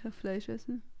nicht jeden Tag Fleisch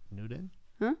essen. Nudeln?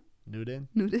 Hä? Nudeln?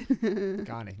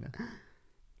 Gar nicht, ne?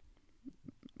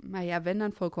 Naja, wenn,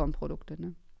 dann Vollkornprodukte,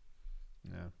 ne?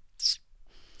 Ja.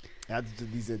 Ja, also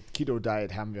diese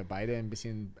Keto-Diet haben wir beide ein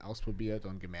bisschen ausprobiert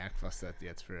und gemerkt, was das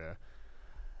jetzt für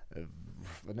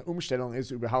eine Umstellung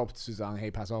ist, überhaupt zu sagen,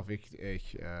 hey, pass auf, ich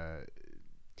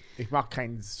Ich mache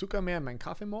keinen Zucker mehr in meinen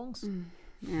Kaffee morgens.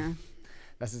 Ja.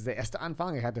 Das ist der erste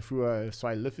Anfang. Ich hatte früher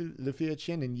 2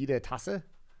 Löffelchen in jeder Tasse.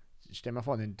 Stell mal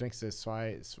vor, dann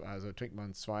trinkt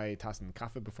man 2 Tassen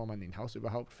Kaffee, bevor man den Haus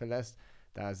überhaupt verlässt.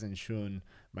 Da sind schon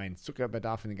mein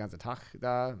Zuckerbedarf für den ganzen Tag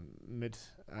da mit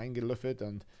eingelöffelt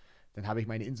und dann habe ich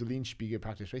meine Insulinspiegel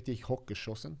praktisch richtig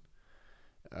hochgeschossen.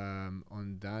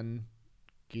 Und dann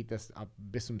geht das ab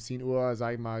bis um 10 Uhr,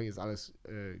 sag ich mal, ist alles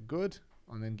gut.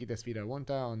 Und dann geht das wieder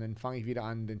runter und dann fange ich wieder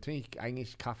an, dann trinke ich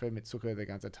eigentlich Kaffee mit Zucker den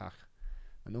ganzen Tag.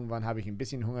 Und irgendwann habe ich ein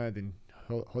bisschen Hunger, dann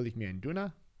hole ich mir einen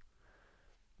Döner.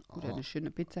 Oder eine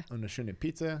schöne Pizza. Und eine schöne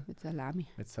Pizza. Mit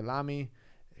Salami.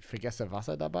 Ich vergesse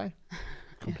Wasser dabei.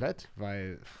 Komplett,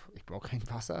 weil ich brauche kein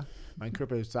Wasser. Mein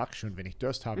Körper sagt schon, wenn ich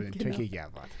Durst habe, dann trinke ich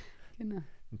was. Genau.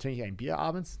 Dann trinke ich ein Bier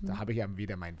abends, da habe ich ja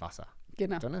wieder mein Wasser.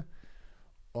 Genau. Drinne.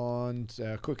 Und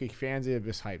gucke ich Fernsehen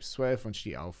bis 11:30 und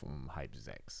stehe auf um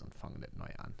 5:30 und fange das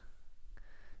neu an.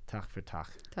 Tag für Tag.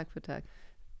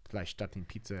 Vielleicht statt den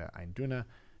Pizza ein Döner.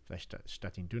 Vielleicht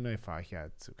statt den Döner fahre ich ja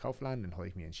zu Kaufland, dann hole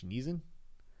ich mir einen Chinesen.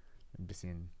 Ein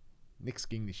bisschen nichts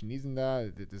gegen die Chinesen da.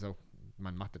 Das ist auch,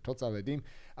 man macht das trotz alledem.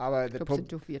 Aber ich glaube,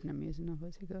 sind doch Vietnamesen, noch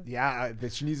weiß ich gar nicht. Ja,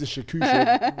 das chinesische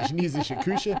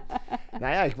Küche.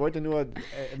 Naja, ich wollte nur...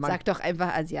 Sag doch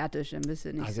einfach asiatisch, ein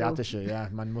bisschen nicht asiatische, so. Ja,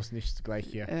 man muss nicht gleich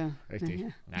hier. Richtig. Ja.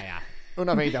 Naja,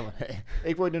 unabhängig davon.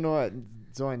 Ich wollte nur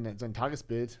so ein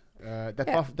Tagesbild.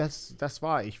 Das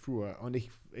war ich früher. Und ich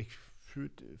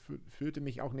fühlte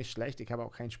mich auch nicht schlecht. Ich habe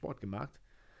auch keinen Sport gemacht.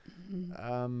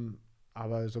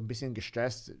 Aber so ein bisschen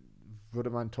gestresst würde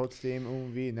man trotzdem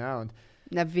irgendwie, und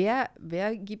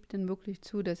wer gibt denn wirklich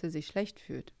zu, dass er sich schlecht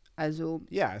fühlt? Also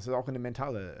ja, es ist auch eine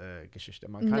mentale Geschichte.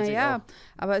 Man kann sich auch,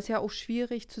 aber es ist ja auch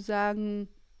schwierig zu sagen,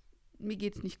 mir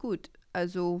geht's nicht gut.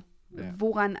 Also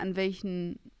woran, an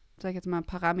welchen, sag ich jetzt mal,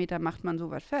 Parameter macht man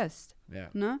sowas fest? Ja.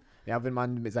 Ne? Ja, wenn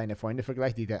man mit seinen Freunden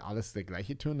vergleicht, die da alles das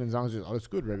Gleiche tun, dann sagen sie, alles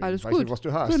gut, Rabbit. Alles ich weiß gut. nicht, was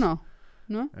du hast. Genau.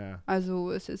 Ne? Ja.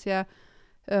 Also es ist ja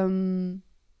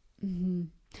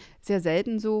sehr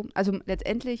selten so. Also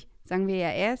letztendlich sagen wir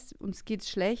ja erst, uns geht's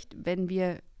schlecht, wenn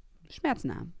wir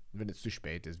Schmerzen haben. Wenn es zu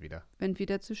spät ist wieder. Wenn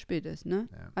wieder zu spät ist, ne?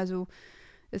 Ja. Also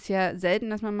ist ja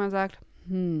selten, dass man mal sagt,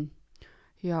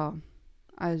 ja,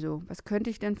 also was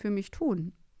könnte ich denn für mich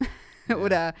tun? Ja.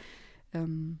 Oder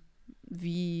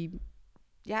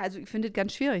also ich finde es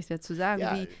ganz schwierig, das zu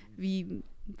sagen,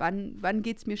 wann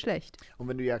geht's mir schlecht? Und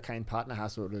wenn du ja keinen Partner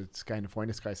hast oder keinen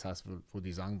Freundeskreis hast, wo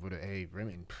die sagen würde, hey,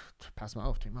 Raymond, pass mal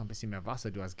auf, trink mal ein bisschen mehr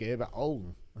Wasser, du hast gelbe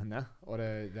Augen, ne?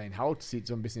 Oder deine Haut sieht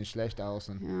so ein bisschen schlecht aus.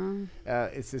 Und,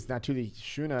 es ist natürlich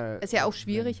schöner. Es ist ja auch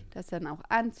schwierig, das dann auch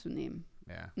anzunehmen.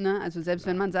 Ja. Ne? Also selbst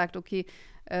wenn man sagt, okay,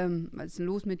 was ist denn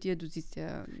los mit dir? Du siehst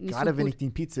ja nicht gerade so gut. wenn ich die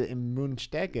Pizza im Mund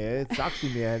stecke, sagst du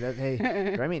mir,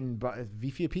 hey, Raymond,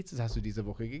 wie viele Pizzas hast du diese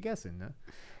Woche gegessen? Ne?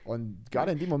 Und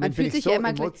gerade in dem Moment bin ich so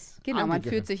man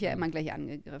fühlt sich ja immer gleich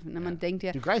angegriffen. Ne? Man denkt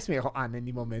ja, du greifst mich auch an in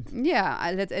dem Moment. Ja,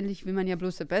 letztendlich will man ja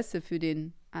bloß das Beste für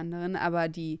den anderen, aber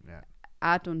die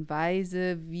Art und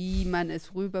Weise, wie man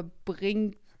es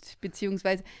rüberbringt,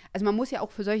 beziehungsweise, also man muss ja auch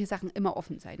für solche Sachen immer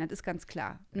offen sein, das ist ganz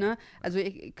klar. Ne? Also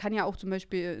ich kann ja auch zum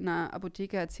Beispiel in einer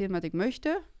Apotheke erzählen, was ich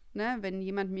möchte, ne? Wenn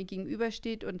jemand mir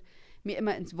gegenübersteht und mir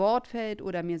immer ins Wort fällt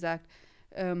oder mir sagt,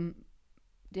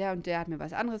 der und der hat mir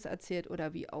was anderes erzählt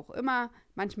oder wie auch immer.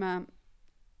 Manchmal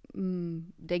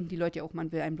denken die Leute ja auch,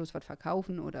 man will einem bloß was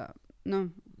verkaufen oder,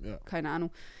 keine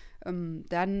Ahnung.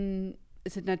 Dann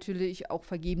ist es natürlich auch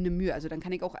vergebene Mühe. Also dann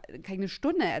kann ich auch keine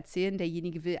Stunde erzählen,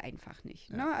 derjenige will einfach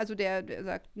nicht. Ne? Also der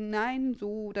sagt, nein,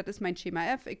 so, das ist mein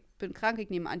Schema F, ich bin krank,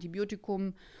 ich nehme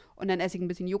Antibiotikum und dann esse ich ein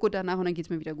bisschen Joghurt danach und dann geht es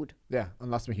mir wieder gut. Ja,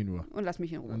 und lass mich in Ruhe. Und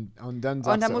dann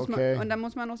sagst du, okay. Und dann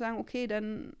muss man noch sagen, okay,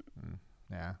 dann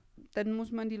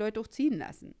muss man die Leute auch ziehen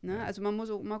lassen. Ne? Ja. Also man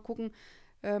muss auch immer gucken,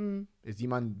 ist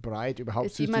jemand bereit,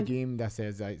 überhaupt zuzugeben, dass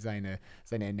er seine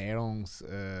Ernährung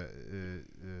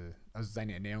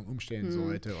umstellen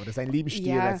sollte oder sein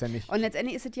Lebensstil letztendlich. Und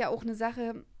letztendlich ist es ja auch eine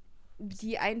Sache,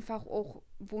 die einfach auch,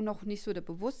 wo noch nicht so das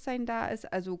Bewusstsein da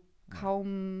ist, also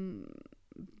kaum,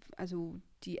 also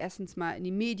die erstens mal in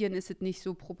den Medien ist es nicht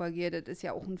so propagiert, das ist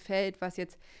ja auch ein Feld, was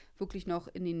jetzt wirklich noch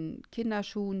in den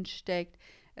Kinderschuhen steckt.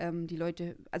 Die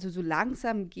Leute, also so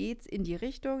langsam geht's in die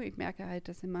Richtung. Ich merke halt,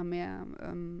 dass immer mehr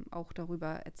auch darüber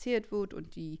erzählt wird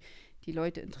und die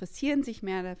Leute interessieren sich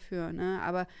mehr dafür. Ne?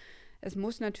 Aber es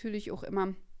muss natürlich auch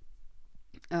immer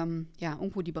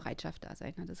irgendwo die Bereitschaft da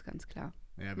sein, ne? Das ist ganz klar.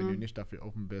 Ja, wenn du nicht dafür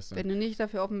offen bist. Wenn du nicht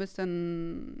dafür offen bist,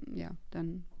 dann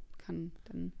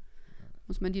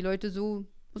muss man die Leute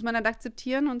muss man dann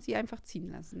akzeptieren und sie einfach ziehen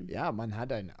lassen. Ja, man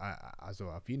hat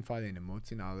also auf jeden Fall eine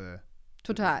emotionale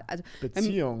Total. Also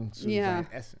Beziehung zu seinem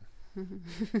Essen.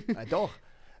 Doch.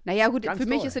 Naja, gut, Ganz für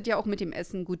mich toll. ist es ja auch mit dem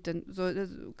Essen gut, denn das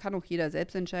kann auch jeder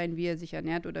selbst entscheiden, wie er sich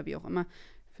ernährt oder wie auch immer.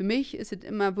 Für mich wird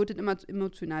es immer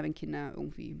emotional, wenn Kinder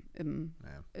irgendwie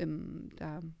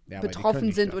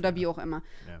betroffen sind oder wie auch immer.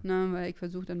 Ja. Ne, weil ich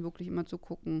versuche dann wirklich immer zu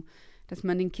gucken, dass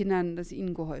man den Kindern, dass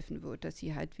ihnen geholfen wird, dass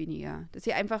sie halt dass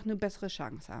sie einfach eine bessere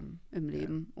Chance haben im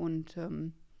Leben. Und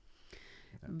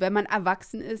wenn man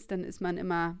erwachsen ist, dann ist man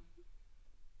immer,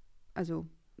 also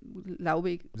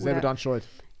glaube ich. Selber dann schuld.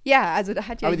 Ja, also da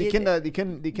hat ja aber die Kinder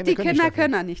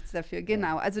können da nichts dafür,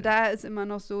 genau. Also da ist immer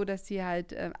noch so, dass sie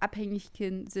halt abhängig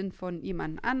sind von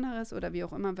jemand anderes oder wie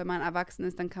auch immer. Wenn man erwachsen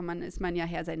ist, dann ist man ja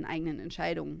Herr seinen eigenen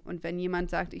Entscheidungen. Und wenn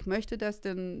jemand sagt, ich möchte das,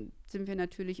 dann sind wir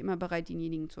natürlich immer bereit,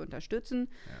 denjenigen zu unterstützen.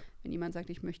 Ja. Wenn jemand sagt,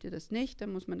 ich möchte das nicht,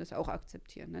 dann muss man das auch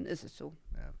akzeptieren. Dann ist es so.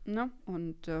 Ja. Ne?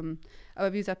 Und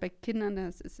aber wie gesagt, bei Kindern,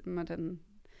 das ist immer dann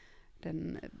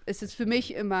ist es für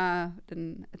mich immer,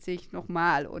 dann erzähle ich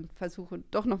nochmal und versuche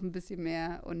doch noch ein bisschen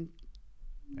mehr und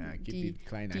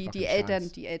die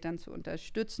Eltern zu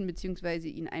unterstützen, beziehungsweise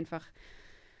ihnen einfach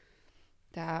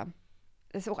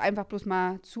das auch einfach bloß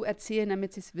mal zu erzählen,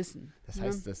 damit sie es wissen. Das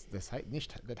heißt, das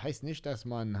heißt nicht, dass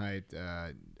man halt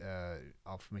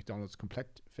auf McDonald's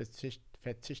komplett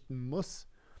verzichten muss.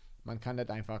 Man kann das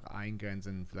einfach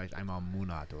eingrenzen, vielleicht einmal im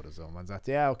Monat oder so. Man sagt,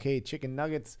 ja, okay, Chicken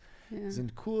Nuggets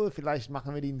sind cool, vielleicht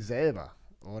machen wir die selber.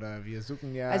 Oder wir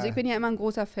suchen ja... Also ich bin ja immer ein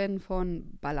großer Fan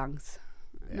von Balance.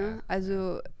 Ne?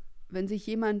 Also wenn sich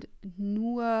jemand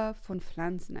nur von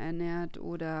Pflanzen ernährt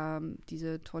oder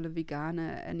diese tolle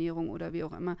vegane Ernährung oder wie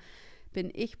auch immer, bin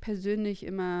ich persönlich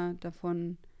immer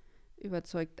davon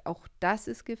überzeugt, auch das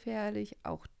ist gefährlich,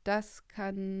 auch das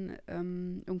kann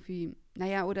irgendwie,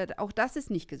 oder auch das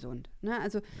ist nicht gesund. Ne?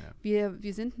 Also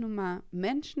wir sind nun mal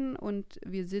Menschen und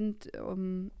wir sind,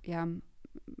 für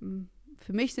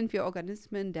mich sind wir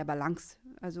Organismen der Balance.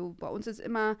 Also bei uns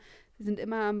sind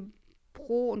immer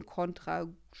Pro und Contra,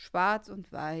 schwarz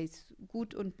und weiß,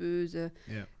 gut und böse,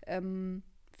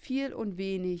 viel und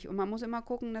wenig. Und man muss immer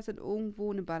gucken, dass es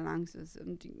irgendwo eine Balance ist.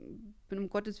 Und ich bin um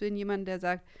Gottes Willen jemand, der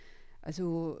sagt,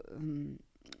 also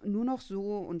nur noch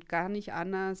so und gar nicht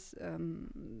anders.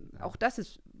 Auch das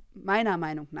ist meiner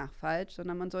Meinung nach falsch,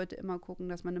 sondern man sollte immer gucken,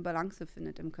 dass man eine Balance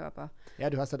findet im Körper.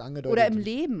 Ja, du hast das angedeutet. Oder im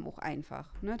Leben auch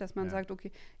einfach, ne? Dass man sagt,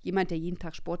 okay, jemand, der jeden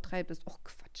Tag Sport treibt, ist auch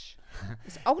Quatsch.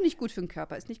 Ist auch nicht gut für den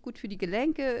Körper, ist nicht gut für die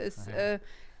Gelenke,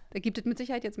 da gibt es mit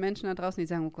Sicherheit jetzt Menschen da draußen, die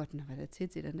sagen, oh Gott, was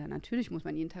erzählt sie denn da? Natürlich muss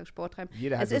man jeden Tag Sport treiben.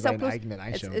 Jeder hat so seine eigenen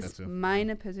Einstellungen dazu. Es ist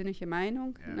meine persönliche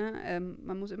Meinung. Ja. Ne?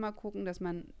 Man muss immer gucken, dass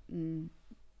man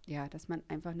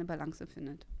einfach eine Balance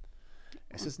findet.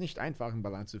 Es ist nicht einfach, eine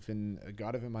Balance zu finden.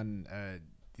 Gerade wenn man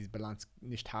diese Balance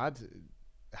nicht hat,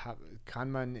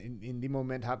 kann man in dem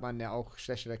Moment hat man ja auch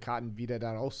schlechtere Karten, wieder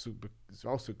da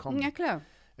rauszukommen. Ja, klar.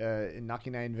 Im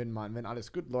Nachhinein, wenn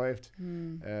alles gut läuft,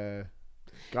 gerade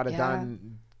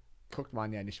dann guckt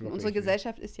man ja nicht wirklich. Unsere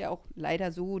Gesellschaft ist ja auch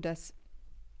leider so, dass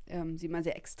sie mal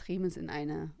sehr extrem ist in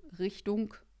eine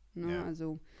Richtung. Ne? Ja.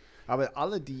 Also, aber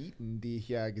alle Diäten, die ich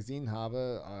ja gesehen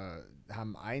habe,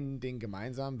 haben ein Ding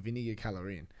gemeinsam: wenige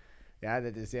Kalorien. Ja,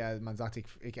 das ist ja, man sagt,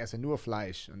 ich esse nur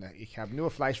Fleisch und ich habe nur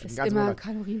Fleisch für den ganzen Monat. Das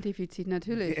ist immer Kaloriendefizit,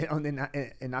 natürlich. Und im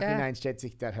Nachhinein stellt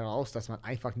sich da heraus, dass man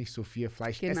einfach nicht so viel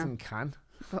Fleisch essen kann.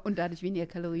 Und dadurch weniger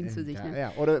Kalorien zu sich nimmt.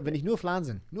 Ja, oder wenn ich nur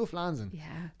Pflanzen,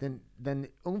 dann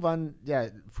irgendwann,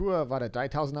 früher war das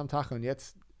 3000 am Tag und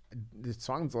jetzt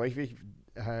zwangsläufig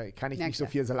kann ich nicht so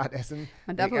viel Salat essen.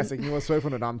 Ich esse nur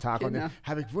 1200 am Tag und dann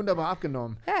habe ich wunderbar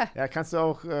abgenommen. Ja, kannst du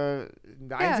auch, das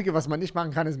Einzige, was man nicht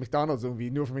machen kann, ist McDonald's irgendwie,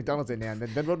 nur für McDonald's ernähren.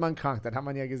 Dann wird man krank, das hat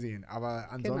man ja gesehen.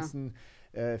 Aber ansonsten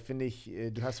finde ich,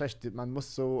 du hast recht, man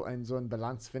muss so eine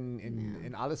Balance finden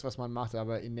in alles, was man macht,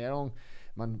 aber Ernährung,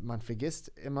 man vergisst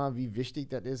immer, wie wichtig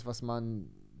das ist, was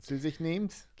man zu sich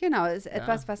nimmt. Genau, es ist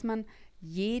etwas, was man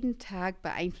jeden Tag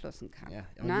beeinflussen kann. Ja,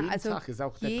 und jeden Tag ist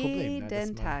auch das Problem.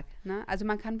 Jeden Tag. Ne? Also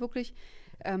man kann wirklich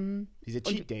diese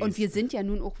Cheat Days. Und wir sind ja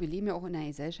nun auch, wir leben ja auch in einer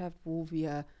Gesellschaft, wo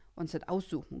wir uns das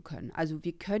aussuchen können. Also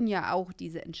wir können ja auch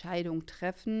diese Entscheidung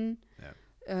treffen.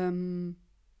 Ja.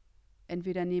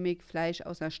 Entweder nehme ich Fleisch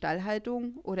aus einer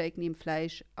Stallhaltung oder ich nehme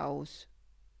Fleisch aus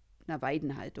einer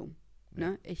Weidenhaltung.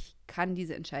 Ne? Ich kann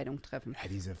diese Entscheidung treffen. Ja,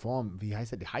 diese Form, wie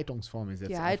heißt das? Die Haltungsform ist jetzt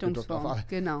die Haltungsform,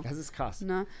 genau. Das ist krass.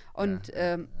 Ne? Und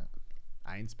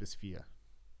 1 bis 4.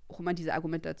 Auch immer diese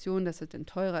Argumentation, dass es denn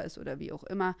teurer ist oder wie auch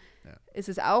immer, ist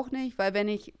es auch nicht, weil wenn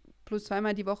ich plus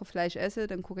 2-mal die Woche Fleisch esse,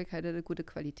 dann gucke ich halt, dass eine gute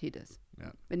Qualität ist.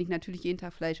 Ja. Wenn ich natürlich jeden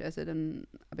Tag Fleisch esse, dann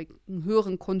habe ich einen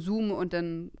höheren Konsum und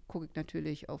dann gucke ich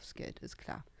natürlich aufs Geld, ist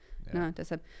klar. Ja. Ne?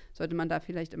 Deshalb sollte man da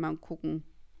vielleicht immer gucken,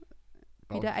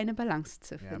 wieder eine Balance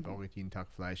zu finden. Ja, brauche ich jeden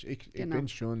Tag Fleisch. Ich bin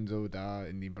schon so da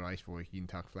in dem Bereich, wo ich jeden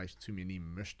Tag Fleisch zu mir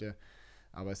nehmen möchte.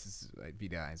 Aber es ist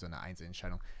wieder so eine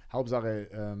Einzelentscheidung.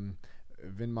 Hauptsache,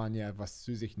 wenn man ja was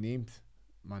zu sich nimmt,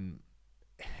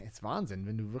 es ist Wahnsinn,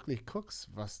 wenn du wirklich guckst,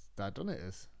 was da drin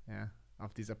ist. Ja.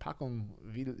 Auf dieser Packung,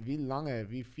 wie lange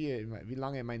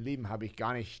in meinem Leben habe ich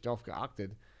gar nicht darauf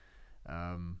geachtet.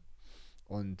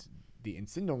 Und die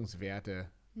Entzündungswerte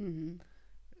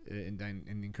in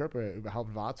den Körper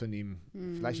überhaupt wahrzunehmen.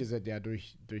 Vielleicht ist es ja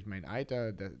durch mein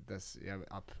Alter, dass ja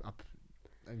ab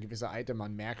ein gewisser Alter,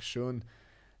 man merkt schon,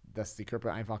 dass die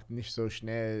Körper einfach nicht so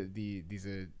schnell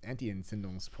diese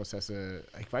Anti-Entzündungsprozesse,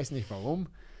 ich weiß nicht warum,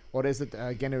 oder ist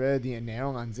es generell die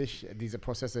Ernährung an sich, diese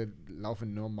Prozesse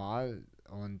laufen normal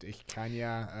und ich kann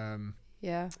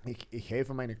ich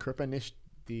helfe meinem Körper nicht,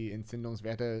 die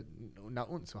Entzündungswerte nach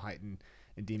unten zu halten,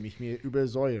 indem ich mir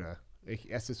übersäure.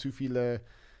 Ich esse zu viel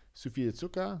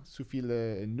Zucker, zu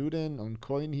viele Nudeln und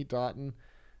Kohlenhydraten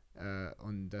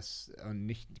und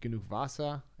nicht genug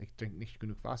Wasser. Ich trinke nicht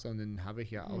genug Wasser und dann habe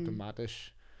ich ja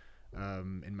automatisch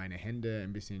in meine Hände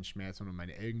ein bisschen Schmerzen und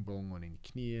meine Ellenbogen und in den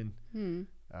Knien.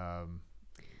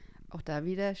 Auch da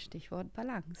wieder Stichwort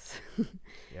Balance.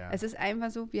 Ja. Es ist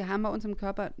einfach so, wir haben bei uns im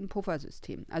Körper ein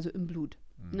Puffersystem, also im Blut.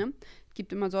 Ne? Es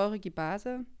gibt immer Säure, gibt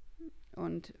Base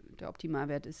und der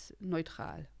Optimalwert ist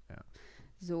neutral. Ja.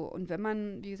 So, und wenn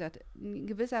man, wie gesagt, in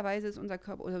gewisser Weise ist unser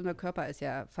Körper ist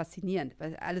ja faszinierend,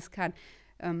 weil er alles kann.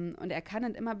 Und er kann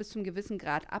dann immer bis zu einem gewissen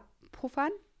Grad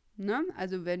abpuffern. Ne?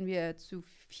 Also wenn wir zu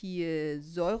viel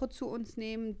Säure zu uns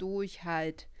nehmen durch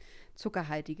halt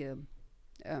zuckerhaltige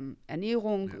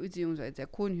Ernährung, beziehungsweise sehr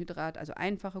Kohlenhydrat, also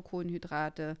einfache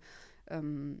Kohlenhydrate,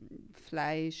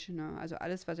 Fleisch, ne? Also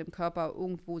alles, was im Körper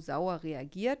irgendwo sauer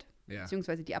reagiert,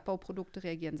 beziehungsweise die Abbauprodukte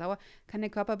reagieren sauer, kann der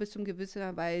Körper bis zu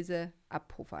gewisser Weise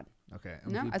abpuffern. Okay.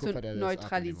 Ne? Also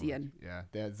neutralisieren. Ja,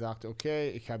 der sagt, okay,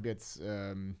 ich habe jetzt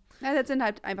das sind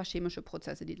halt einfach chemische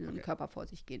Prozesse, die im Körper vor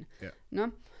sich gehen. Ja.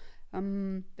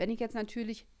 Ne? Wenn ich jetzt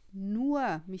natürlich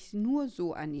mich nur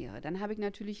so ernähre, dann habe ich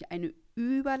natürlich eine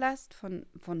Überlast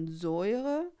von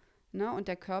Säure, ne, und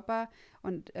der Körper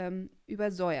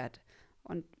übersäuert.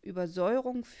 Und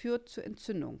Übersäuerung führt zur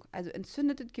Entzündung. Also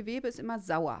entzündetes Gewebe ist immer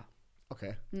sauer.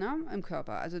 Okay. Ne, im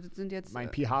Körper. Also das sind jetzt. Mein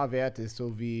pH-Wert ist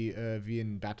so wie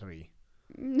eine Batterie.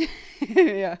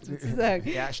 Ja, sozusagen.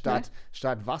 Ja, statt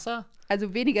Wasser.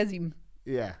 Also weniger 7.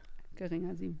 Ja.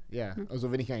 Geringer 7. Ja,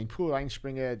 also wenn ich in einen Pool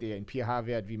reinspringe, der ein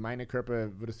pH-Wert wie meine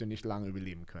Körper, würdest du nicht lange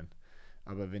überleben können.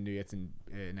 Aber wenn du jetzt in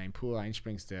einen Pool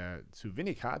reinspringst, der zu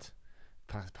wenig hat,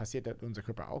 passiert das unser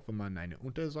Körper auch, wenn man eine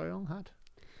Untersäuerung hat?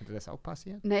 Könnte das auch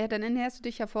passieren? Naja, dann ernährst du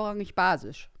dich ja vorrangig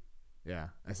basisch.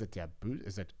 Ja, ist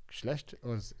das schlecht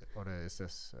oder ist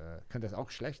das, könnte das auch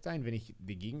schlecht sein, wenn ich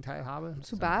die Gegenteil habe?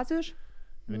 Zu basisch?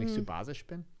 Wenn ich zu basisch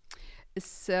bin?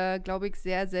 Ist, glaube ich,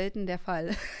 sehr selten der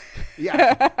Fall.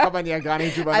 Ja, kann man ja gar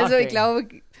nicht drüber nachdenken. Also ich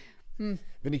glaube,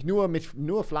 wenn ich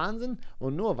nur Pflanzen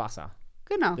und nur Wasser,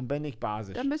 genau, dann bin ich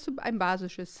basisch. Dann bist du ein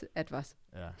basisches Etwas.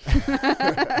 Ja.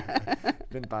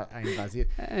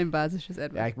 Ein basisches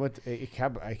Etwas. Ja,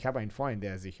 ich habe einen Freund,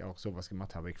 der sich auch sowas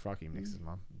gemacht hat. Ich frage ihn nächstes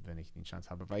Mal, wenn ich die Chance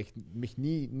habe, weil ich mich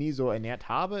nie so ernährt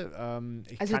habe.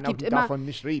 Ich kann auch davon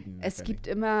nicht reden. Es gibt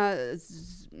immer,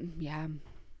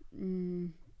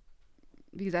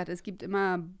 wie gesagt, es gibt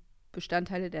immer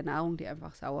Bestandteile der Nahrung, die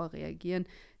einfach sauer reagieren.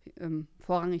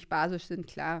 Vorrangig basisch sind,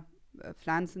 klar,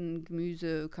 Pflanzen,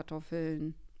 Gemüse,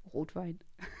 Kartoffeln, Rotwein.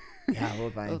 Ja,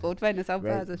 Rotwein. Rotwein ist auch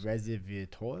basisch.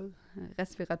 Resveratrol?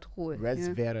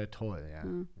 Resveratrol, ja.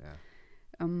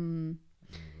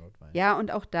 Ja,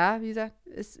 und auch da, wie gesagt,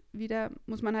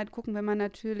 muss man halt gucken, wenn man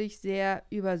natürlich sehr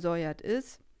übersäuert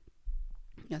ist,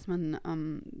 dass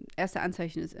man, erste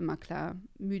Anzeichen ist immer klar,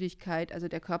 Müdigkeit, also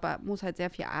der Körper muss halt sehr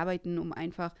viel arbeiten, um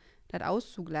einfach das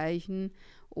auszugleichen,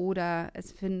 oder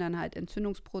es finden dann halt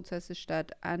Entzündungsprozesse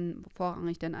statt,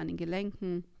 vorrangig dann an den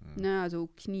Gelenken, ne, also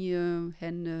Knie,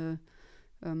 Hände,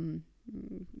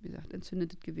 wie gesagt,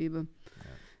 entzündetes Gewebe.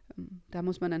 Ja. Da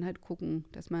muss man dann halt gucken,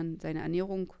 dass man seine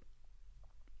Ernährung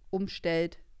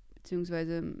umstellt,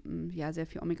 beziehungsweise sehr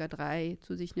viel Omega-3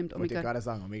 zu sich nimmt. Ich wollte gerade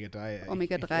sagen, Omega-3.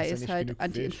 Omega-3 ist halt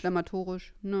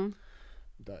antiinflammatorisch. Ne?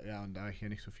 Und da ich ja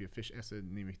nicht so viel Fisch esse,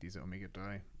 nehme ich diese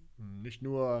Omega-3. Nicht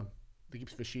nur, da gibt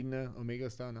es verschiedene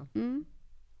Omegas da, ne?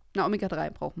 Na,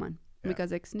 Omega-3 braucht man.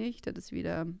 Omega-6 nicht, das ist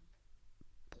wieder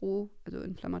also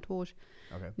inflammatorisch,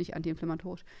 nicht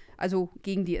antiinflammatorisch. Also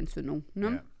gegen die Entzündung,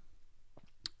 ne?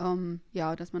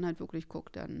 Dass man halt wirklich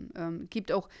guckt. Dann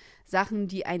gibt auch Sachen,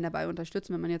 die einen dabei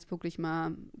unterstützen, wenn man jetzt wirklich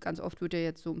mal, ganz oft wird ja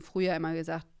jetzt so im Frühjahr immer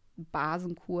gesagt,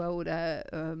 Basenkur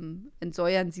oder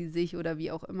entsäuern Sie sich oder wie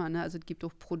auch immer. Ne? Also es gibt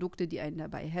auch Produkte, die einen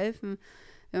dabei helfen.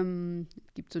 Es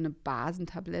gibt so eine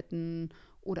Basentabletten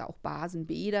oder auch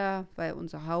Basenbäder, weil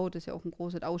unsere Haut ist ja auch ein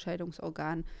großes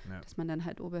Ausscheidungsorgan, dass man dann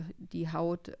halt über die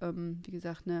Haut, wie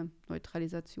gesagt, eine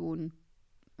Neutralisation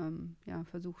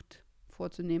versucht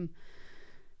vorzunehmen,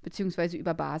 beziehungsweise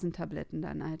über Basentabletten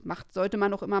dann halt macht. Sollte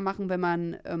man auch immer machen, wenn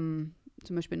man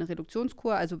zum Beispiel eine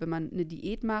Reduktionskur, also wenn man eine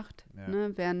Diät macht,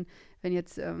 ne, wenn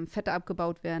jetzt Fette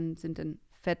abgebaut werden, sind dann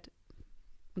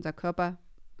unser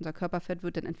Körperfett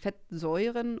wird dann in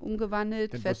Fettsäuren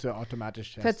umgewandelt. Dann wirst du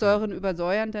automatisch Fettsäuren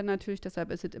übersäuern dann natürlich, deshalb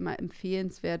ist es immer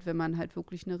empfehlenswert, wenn man halt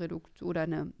wirklich eine Reduktion oder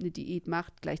eine Diät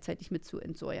macht, gleichzeitig mit zu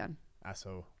entsäuern. Ach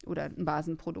so. Oder ein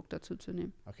Basenprodukt dazu zu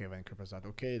nehmen. Okay, wenn der Körper sagt,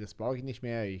 okay, das brauche ich nicht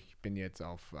mehr, ich bin jetzt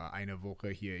auf eine Woche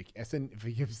hier, ich esse,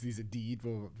 wie gibt es diese Diät,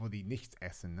 wo die nichts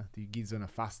essen, ne? Die geht so eine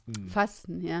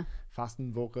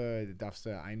Fastenwoche, darfst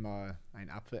du einmal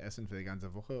einen Apfel essen für die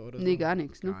ganze Woche oder so? Nee, gar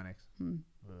nichts, ne? Gar nichts.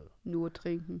 Nur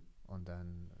trinken. Und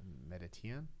dann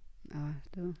meditieren? Ah,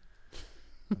 du.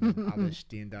 Und dann alle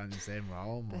stehen da im selben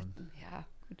Raum. Ja,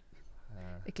 gut.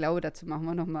 Ich glaube, dazu machen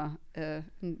wir nochmal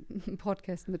einen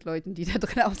Podcast mit Leuten, die da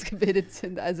drin ausgebildet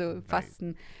sind. Also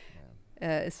Fasten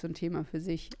ist so ein Thema für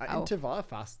sich.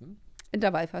 Intervallfasten?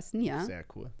 Intervallfasten, ja. Sehr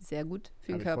cool. Sehr gut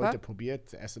für den Körper. Körper. Habe ich heute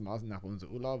probiert, das erste Mal nach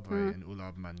unserem Urlaub, weil in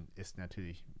Urlaub man isst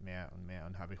natürlich mehr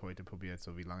und habe ich heute probiert,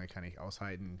 so wie lange kann ich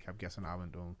aushalten. Ich habe gestern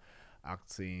Abend um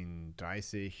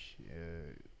 18:30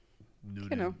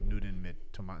 Nudeln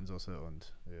mit Tomatensauce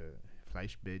und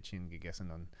Fleischbällchen gegessen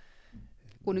und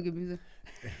ohne Gemüse.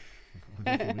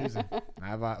 Ohne Gemüse.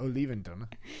 Da war Oliven drin.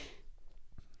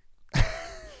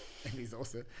 In die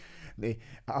Soße. Nee,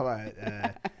 aber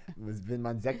wenn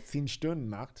man 16 Stunden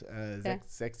macht,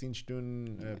 16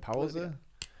 Stunden Pause,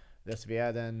 das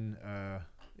wäre dann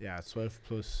 12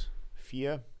 plus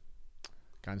 4.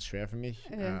 Ganz schwer für mich.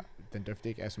 Dann dürfte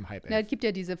ich erst um 10:30. Ja, es gibt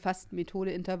ja diese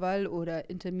Fastenmethode Intervall oder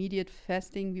Intermediate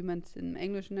Fasting, wie man es im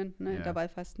Englischen nennt, ne?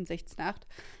 Intervallfasten 16:8.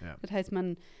 Ja. Das heißt,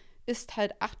 man isst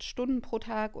halt 8 Stunden pro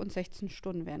Tag und 16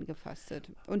 Stunden werden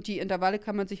gefastet. Und die Intervalle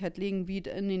kann man sich halt legen, wie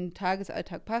es in den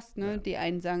Tagesalltag passt. Ne? Ja. Die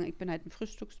einen sagen, ich bin halt ein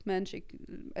Frühstücksmensch, ich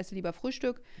esse lieber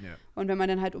Frühstück. Ja. Und wenn man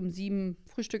dann halt um 7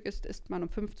 Frühstück isst, isst man um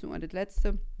 15 Uhr das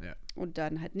letzte. Ja. Und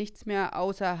dann halt nichts mehr,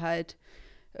 außer halt,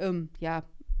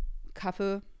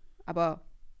 Kaffee, aber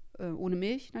ohne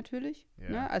Milch natürlich. Ja.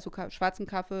 Ne? Also schwarzen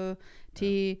Kaffee,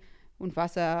 Tee und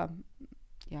Wasser,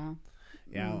 Ja,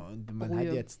 und man hat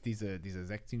jetzt diese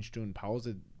 16 Stunden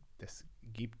Pause, das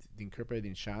gibt dem Körper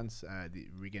die Chance,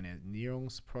 die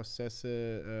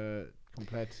Regenerierungsprozesse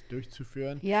komplett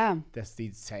durchzuführen. Ja. Dass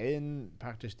die Zellen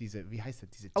praktisch diese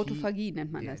Autophagie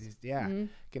nennt man das.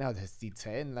 Genau, dass die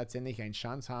Zellen letztendlich eine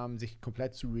Chance haben, sich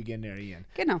komplett zu regenerieren.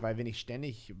 Genau. Weil wenn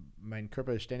mein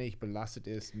Körper ständig belastet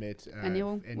ist mit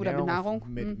Ernährung oder mit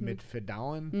Nahrung, mit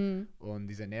Verdauen und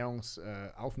diese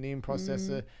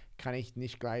Ernährungsaufnehmenprozesse, kann ich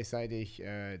nicht gleichzeitig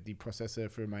die Prozesse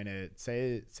für meine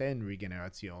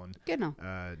Zellenregeneration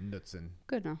nutzen.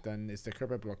 Genau. Dann ist der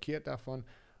Körper blockiert davon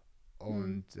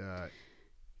und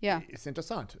ist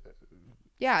interessant.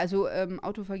 Ja, also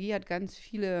Autophagie hat ganz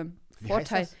viele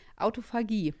Vorteile.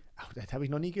 Autophagie. Ach, das habe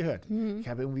ich noch nie gehört. Ich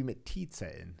habe irgendwie mit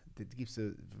T-Zellen. Das gibt's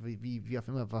wie auch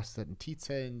immer, was das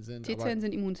T-Zellen sind. T-Zellen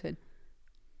sind Immunzellen.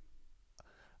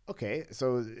 Okay,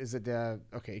 so ist es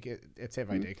erzähl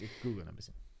weiter, ich google ein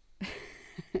bisschen.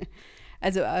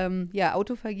 Also,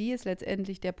 Autophagie ist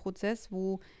letztendlich der Prozess,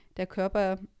 wo der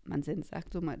Körper,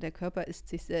 sagt so mal, der Körper isst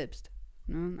sich selbst.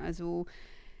 Ne? Also,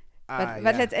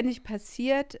 was letztendlich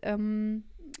passiert,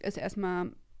 ist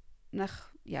erstmal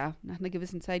nach einer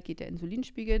gewissen Zeit geht der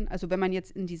Insulinspiegel. Also, wenn man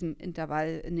jetzt in diesem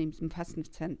Intervall, in diesem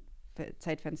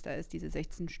Fastenzeitfenster ist, diese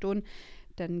 16 Stunden,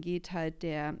 dann geht halt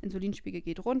der Insulinspiegel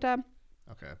geht runter.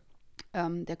 Okay.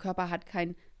 Der Körper hat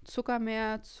kein Zucker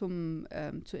mehr zur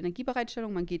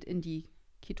Energiebereitstellung. Man geht in die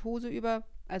Ketose über,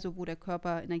 also wo der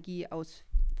Körper Energie aus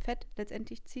Fett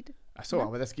letztendlich zieht. Ach so,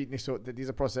 aber das geht nicht so,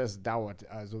 dieser Prozess dauert,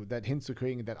 also das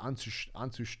hinzukriegen, das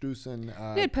anzustoßen.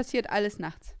 Nee, passiert alles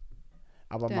nachts.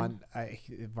 Aber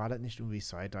war das nicht irgendwie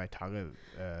 2-3 Tage?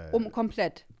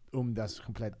 Um das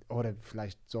komplett, oder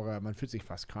vielleicht sogar, man fühlt sich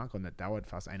fast krank und das dauert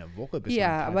fast eine Woche. Bis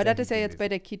ja, aber das ist ja jetzt bei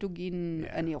der ketogenen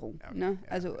Ernährung. Okay, ne?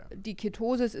 Also die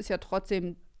Ketosis ist ja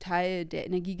trotzdem Teil der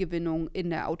Energiegewinnung in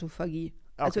der Autophagie.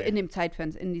 Also in dem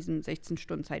Zeitfenster, in diesem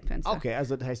 16-Stunden-Zeitfenster. Okay,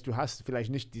 also das heißt, du hast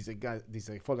vielleicht nicht diese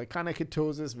volle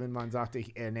Ketosis, wenn man sagt,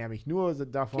 ich ernähre mich nur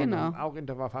davon, auch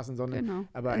Intervallfasten, sondern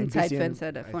aber ein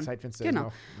Zeitfenster davon. Zeitfenster genau.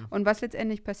 Ist noch, Und was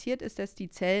letztendlich passiert, ist, dass die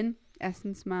Zellen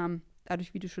erstens mal,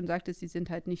 dadurch, wie du schon sagtest, die sind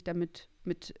halt nicht damit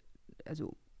mit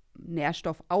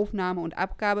Nährstoffaufnahme und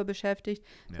Abgabe beschäftigt,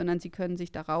 sondern sie können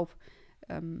sich darauf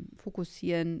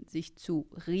fokussieren, sich zu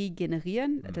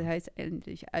regenerieren. Das heißt,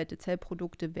 eigentlich alte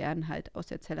Zellprodukte werden halt aus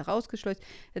der Zelle rausgeschleust.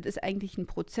 Das ist eigentlich ein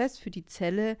Prozess für die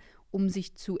Zelle, um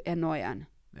sich zu erneuern.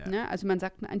 Ja. Ne? Also man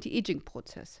sagt ein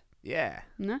Anti-Aging-Prozess. Yeah,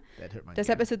 ne? das hört man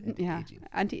Deshalb gern. ist es ein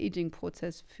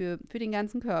Anti-Aging-Prozess für den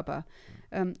ganzen Körper.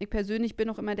 Ich persönlich bin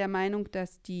auch immer der Meinung,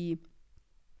 dass die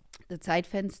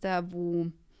Zeitfenster,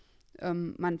 wo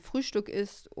man Frühstück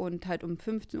isst und halt um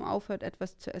 15 Uhr aufhört,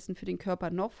 etwas zu essen, für den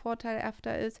Körper noch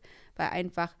vorteilhafter ist, weil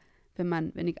einfach,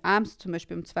 wenn ich abends zum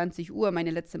Beispiel um 20 Uhr meine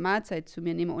letzte Mahlzeit zu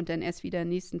mir nehme und dann erst wieder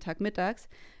nächsten Tag mittags,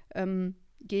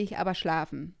 gehe ich aber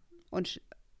schlafen. Und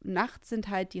nachts sind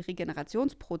halt die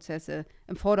Regenerationsprozesse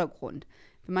im Vordergrund.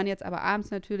 Wenn man jetzt aber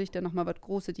abends natürlich dann nochmal was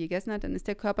Großes gegessen hat, dann ist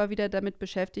der Körper wieder damit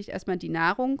beschäftigt, erstmal die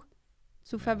Nahrung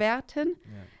zu verwerten.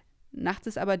 Ja. Nachts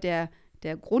ist aber der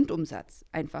Grundumsatz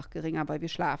einfach geringer, weil wir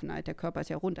schlafen halt. Der Körper ist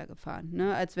ja runtergefahren.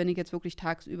 Ne? Als wenn ich jetzt wirklich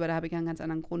tagsüber, da habe ich ja einen ganz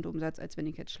anderen Grundumsatz, als wenn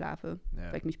ich jetzt schlafe,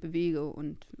 weil ich mich bewege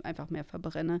und einfach mehr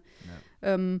verbrenne.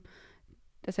 Ja.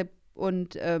 Deshalb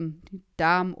die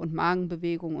Darm- und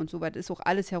Magenbewegung und so weiter ist auch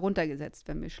alles heruntergesetzt,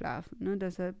 wenn wir schlafen. Ne?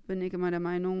 Deshalb bin ich immer der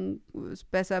Meinung, es ist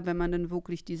besser, wenn man dann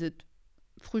wirklich diese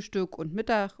Frühstück und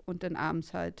Mittag und dann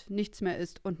abends halt nichts mehr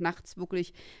isst und nachts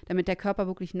wirklich, damit der Körper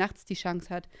wirklich nachts die Chance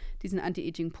hat, diesen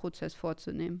Anti-Aging-Prozess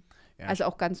vorzunehmen. Ja. Also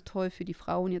auch ganz toll für die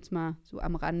Frauen jetzt mal so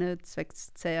am Rande,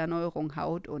 zwecks Zellerneuerung,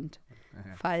 Haut und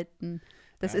Falten.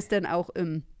 Das ist dann auch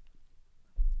im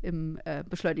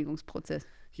Beschleunigungsprozess.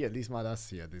 Hier, lies mal das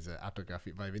hier, diese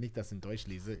Orthographie, weil wenn ich das in Deutsch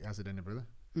lese, hast du deine Brille?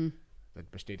 Das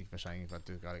bestätigt wahrscheinlich, was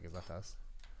du gerade gesagt hast.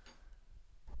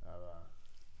 Aber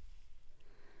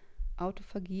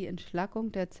Autophagie,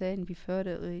 Entschlackung der Zellen, wie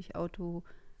fördere ich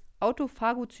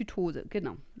Autophagozytose,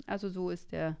 genau. Also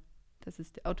das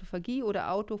ist die Autophagie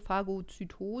oder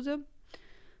Autophagozytose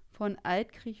von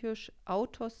altgriechisch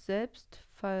Autos selbst,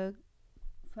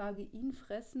 Phagein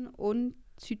fressen und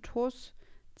Zytos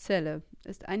Zelle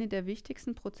ist eine der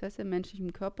wichtigsten Prozesse im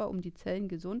menschlichen Körper, um die Zellen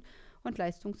gesund und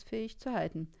leistungsfähig zu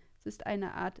halten. Es ist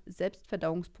eine Art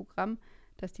Selbstverdauungsprogramm,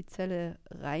 das die Zelle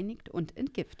reinigt und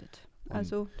entgiftet.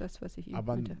 Also das, was ich Ihnen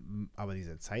meinte. Aber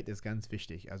diese Zeit ist ganz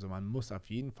wichtig. Also man muss auf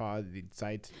jeden Fall die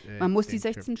Zeit... man muss die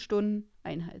 16 Stunden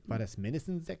einhalten. War das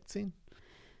mindestens 16?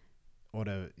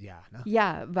 Oder ja, ne?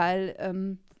 Ja,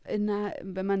 weil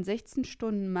wenn man 16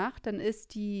 Stunden macht, dann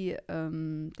ist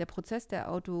der Prozess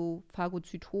der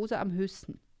Autophagozytose am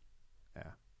höchsten.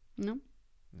 Ja. Ne?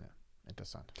 Ja,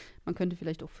 interessant. Man könnte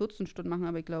vielleicht auch 14 Stunden machen,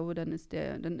 aber ich glaube, dann ist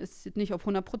es nicht auf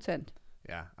 100%.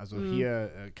 Ja, also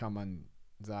hier kann man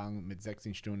sagen, mit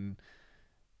 16 Stunden,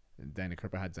 deine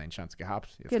Körper hat seine Chance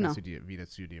gehabt. Jetzt kannst du dir wieder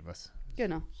zu dir was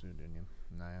zu dir nehmen.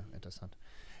 Naja, interessant.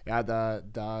 Ja,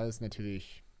 da ist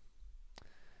natürlich,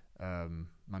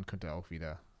 man könnte auch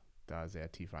wieder da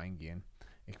sehr tief eingehen.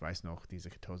 Ich weiß noch, diese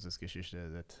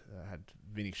Ketosis-Geschichte, das hat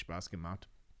wenig Spaß gemacht,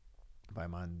 weil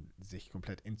man sich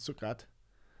komplett entzuckert.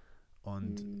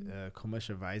 Und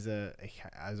komischerweise,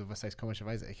 was heißt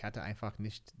komischerweise? Ich hatte einfach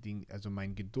nicht,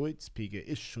 mein Geduldspegel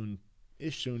ist schon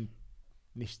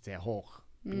nicht sehr hoch.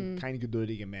 Bin kein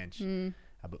geduldiger Mensch.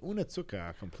 Aber ohne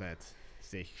Zucker komplett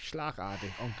sich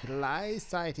schlagartig und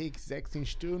gleichzeitig 16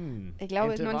 Stunden. Ich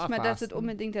glaube noch nicht mal, dass es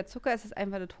unbedingt der Zucker ist, es ist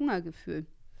einfach das Hungergefühl.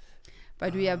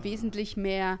 Weil du ja wesentlich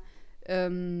mehr,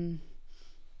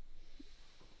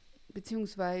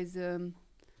 beziehungsweise,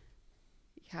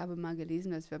 ich habe mal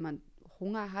gelesen, dass wenn man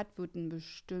Hunger hat, wird ein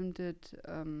bestimmtes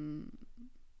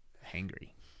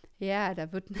Hangry. Ja,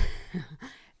 da wird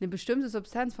eine bestimmte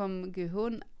Substanz vom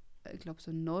Gehirn, ich glaube so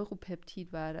ein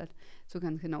Neuropeptid war das, so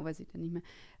ganz genau weiß ich das nicht mehr,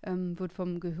 wird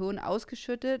vom Gehirn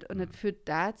ausgeschüttet und das führt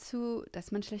dazu,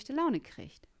 dass man schlechte Laune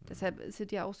kriegt. Deshalb ist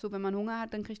es ja auch so, wenn man Hunger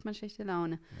hat, dann kriegt man schlechte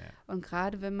Laune. Ja. Und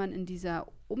gerade wenn man in dieser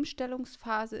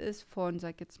Umstellungsphase ist von,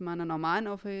 sag jetzt mal, einer normalen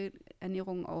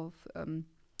Ernährung auf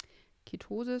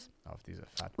Ketosis auf diese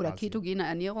Fat oder ketogene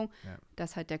Ernährung,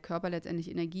 dass halt der Körper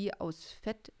letztendlich Energie aus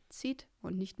Fett zieht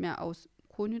und nicht mehr aus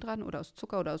Kohlenhydraten oder aus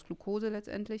Zucker oder aus Glucose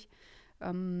letztendlich.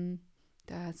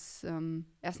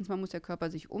 Erstens mal muss der Körper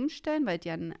sich umstellen, weil es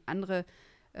ja eine andere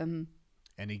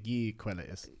Energiequelle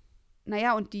ist.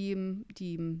 Naja, und die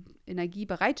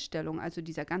Energiebereitstellung, also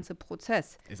dieser ganze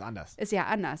Prozess ist anders. Ist ja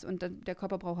anders. Und dann, der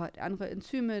Körper braucht halt andere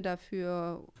Enzyme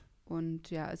dafür und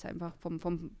ja, ist einfach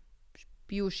vom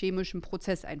biochemischen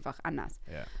Prozess einfach anders.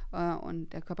 Ja.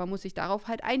 Und der Körper muss sich darauf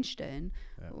halt einstellen.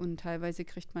 Ja. Und teilweise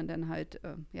kriegt man dann halt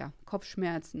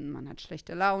Kopfschmerzen, man hat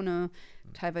schlechte Laune,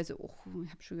 teilweise auch,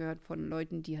 ich habe schon gehört von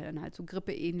Leuten, die dann halt so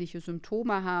grippeähnliche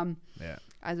Symptome haben. Ja.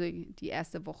 Also die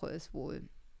erste Woche ist wohl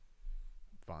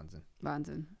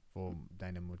Wahnsinn. wo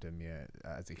deine Mutter mir,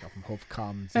 als ich auf den Hof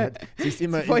kam, sie ist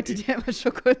immer, sie wollte dir immer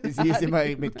Schokolade. Sie ist immer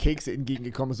mit Kekse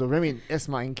entgegengekommen, so, Remy, ess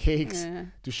mal einen Keks. Ja.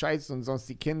 Du scheißt uns sonst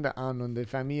die Kinder an und die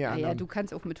Familie an. Ja, du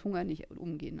kannst auch mit Hunger nicht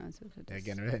umgehen. Also ja,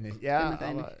 generell nicht. Ja,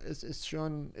 aber es ist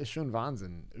schon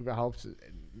Wahnsinn, überhaupt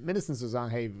mindestens zu sagen,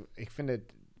 hey, ich finde,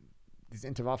 dieses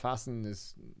Intervallfasten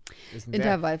ist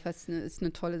Intervallfasten ist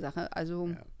eine tolle Sache. Also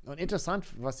ja. Und interessant,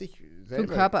 was ich selber... für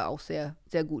den Körper auch sehr,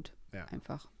 sehr gut. Ja.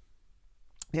 Einfach.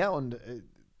 Ja, und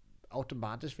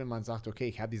automatisch, wenn man sagt, okay,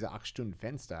 ich habe diese 8 Stunden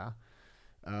Fenster,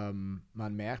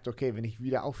 man merkt, okay, wenn ich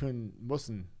wieder aufhören muss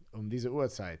um diese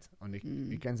Uhrzeit und ich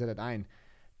grenze das ein,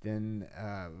 dann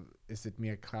ist es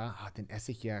mir klar, dann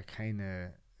esse ich ja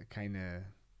keine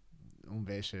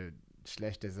irgendwelche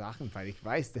schlechte Sachen, weil ich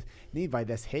weiß, weil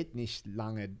das hält nicht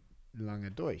lange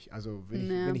durch. Also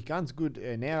wenn ich ganz gut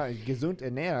gesund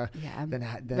ernähre, dann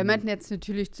wenn man jetzt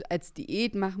natürlich als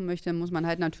Diät machen möchte, dann muss man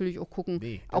halt natürlich auch gucken.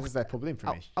 Nee, das ist das Problem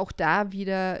für mich. Auch da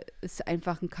wieder ist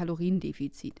einfach ein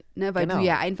Kaloriendefizit, ne? Weil genau. du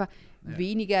ja einfach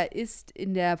weniger isst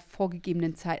in der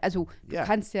vorgegebenen Zeit. Also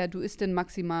du isst dann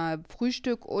maximal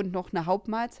Frühstück und noch eine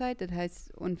Hauptmahlzeit, das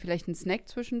heißt, und vielleicht einen Snack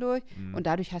zwischendurch und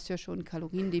dadurch hast du ja schon ein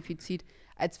Kaloriendefizit,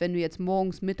 als wenn du jetzt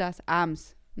morgens, mittags,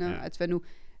 abends, ne? Als wenn du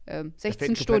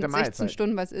 16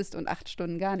 Stunden was isst und 8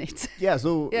 Stunden gar nichts. Ja,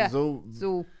 so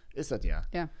ist das ja.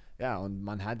 Ja, und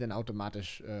man hat dann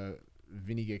automatisch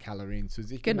weniger Kalorien zu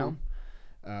sich genommen.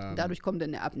 Dadurch kommt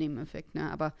dann der Abnehmeffekt.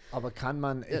 Ne? Aber kann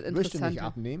man, ich möchte nicht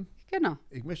abnehmen. Genau.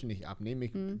 Ich möchte nicht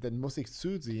abnehmen. Dann muss ich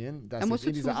zusehen, dass ich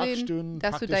in diese 8 Stunden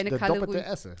dass du das Doppelte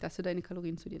esse. Dass du deine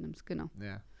Kalorien zu dir nimmst, genau.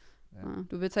 Ja.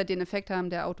 Du willst halt den Effekt haben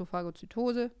der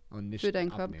Autophagozytose für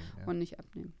deinen Körper und nicht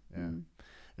abnehmen. Ja.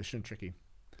 Ist schon tricky.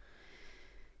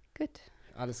 Gut.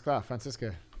 Alles klar,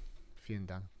 Franziska, vielen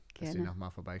Dank, dass Gerne. du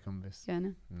nochmal vorbeikommen bist.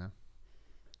 Gerne. Na?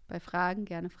 Bei Fragen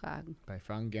gerne fragen. Bei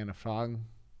Fragen gerne fragen.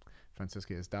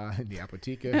 Franziska ist da in die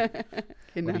Apotheke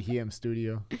oder hier im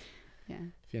Studio. Ja.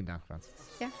 Vielen Dank, Franz.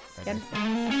 Ja, gerne.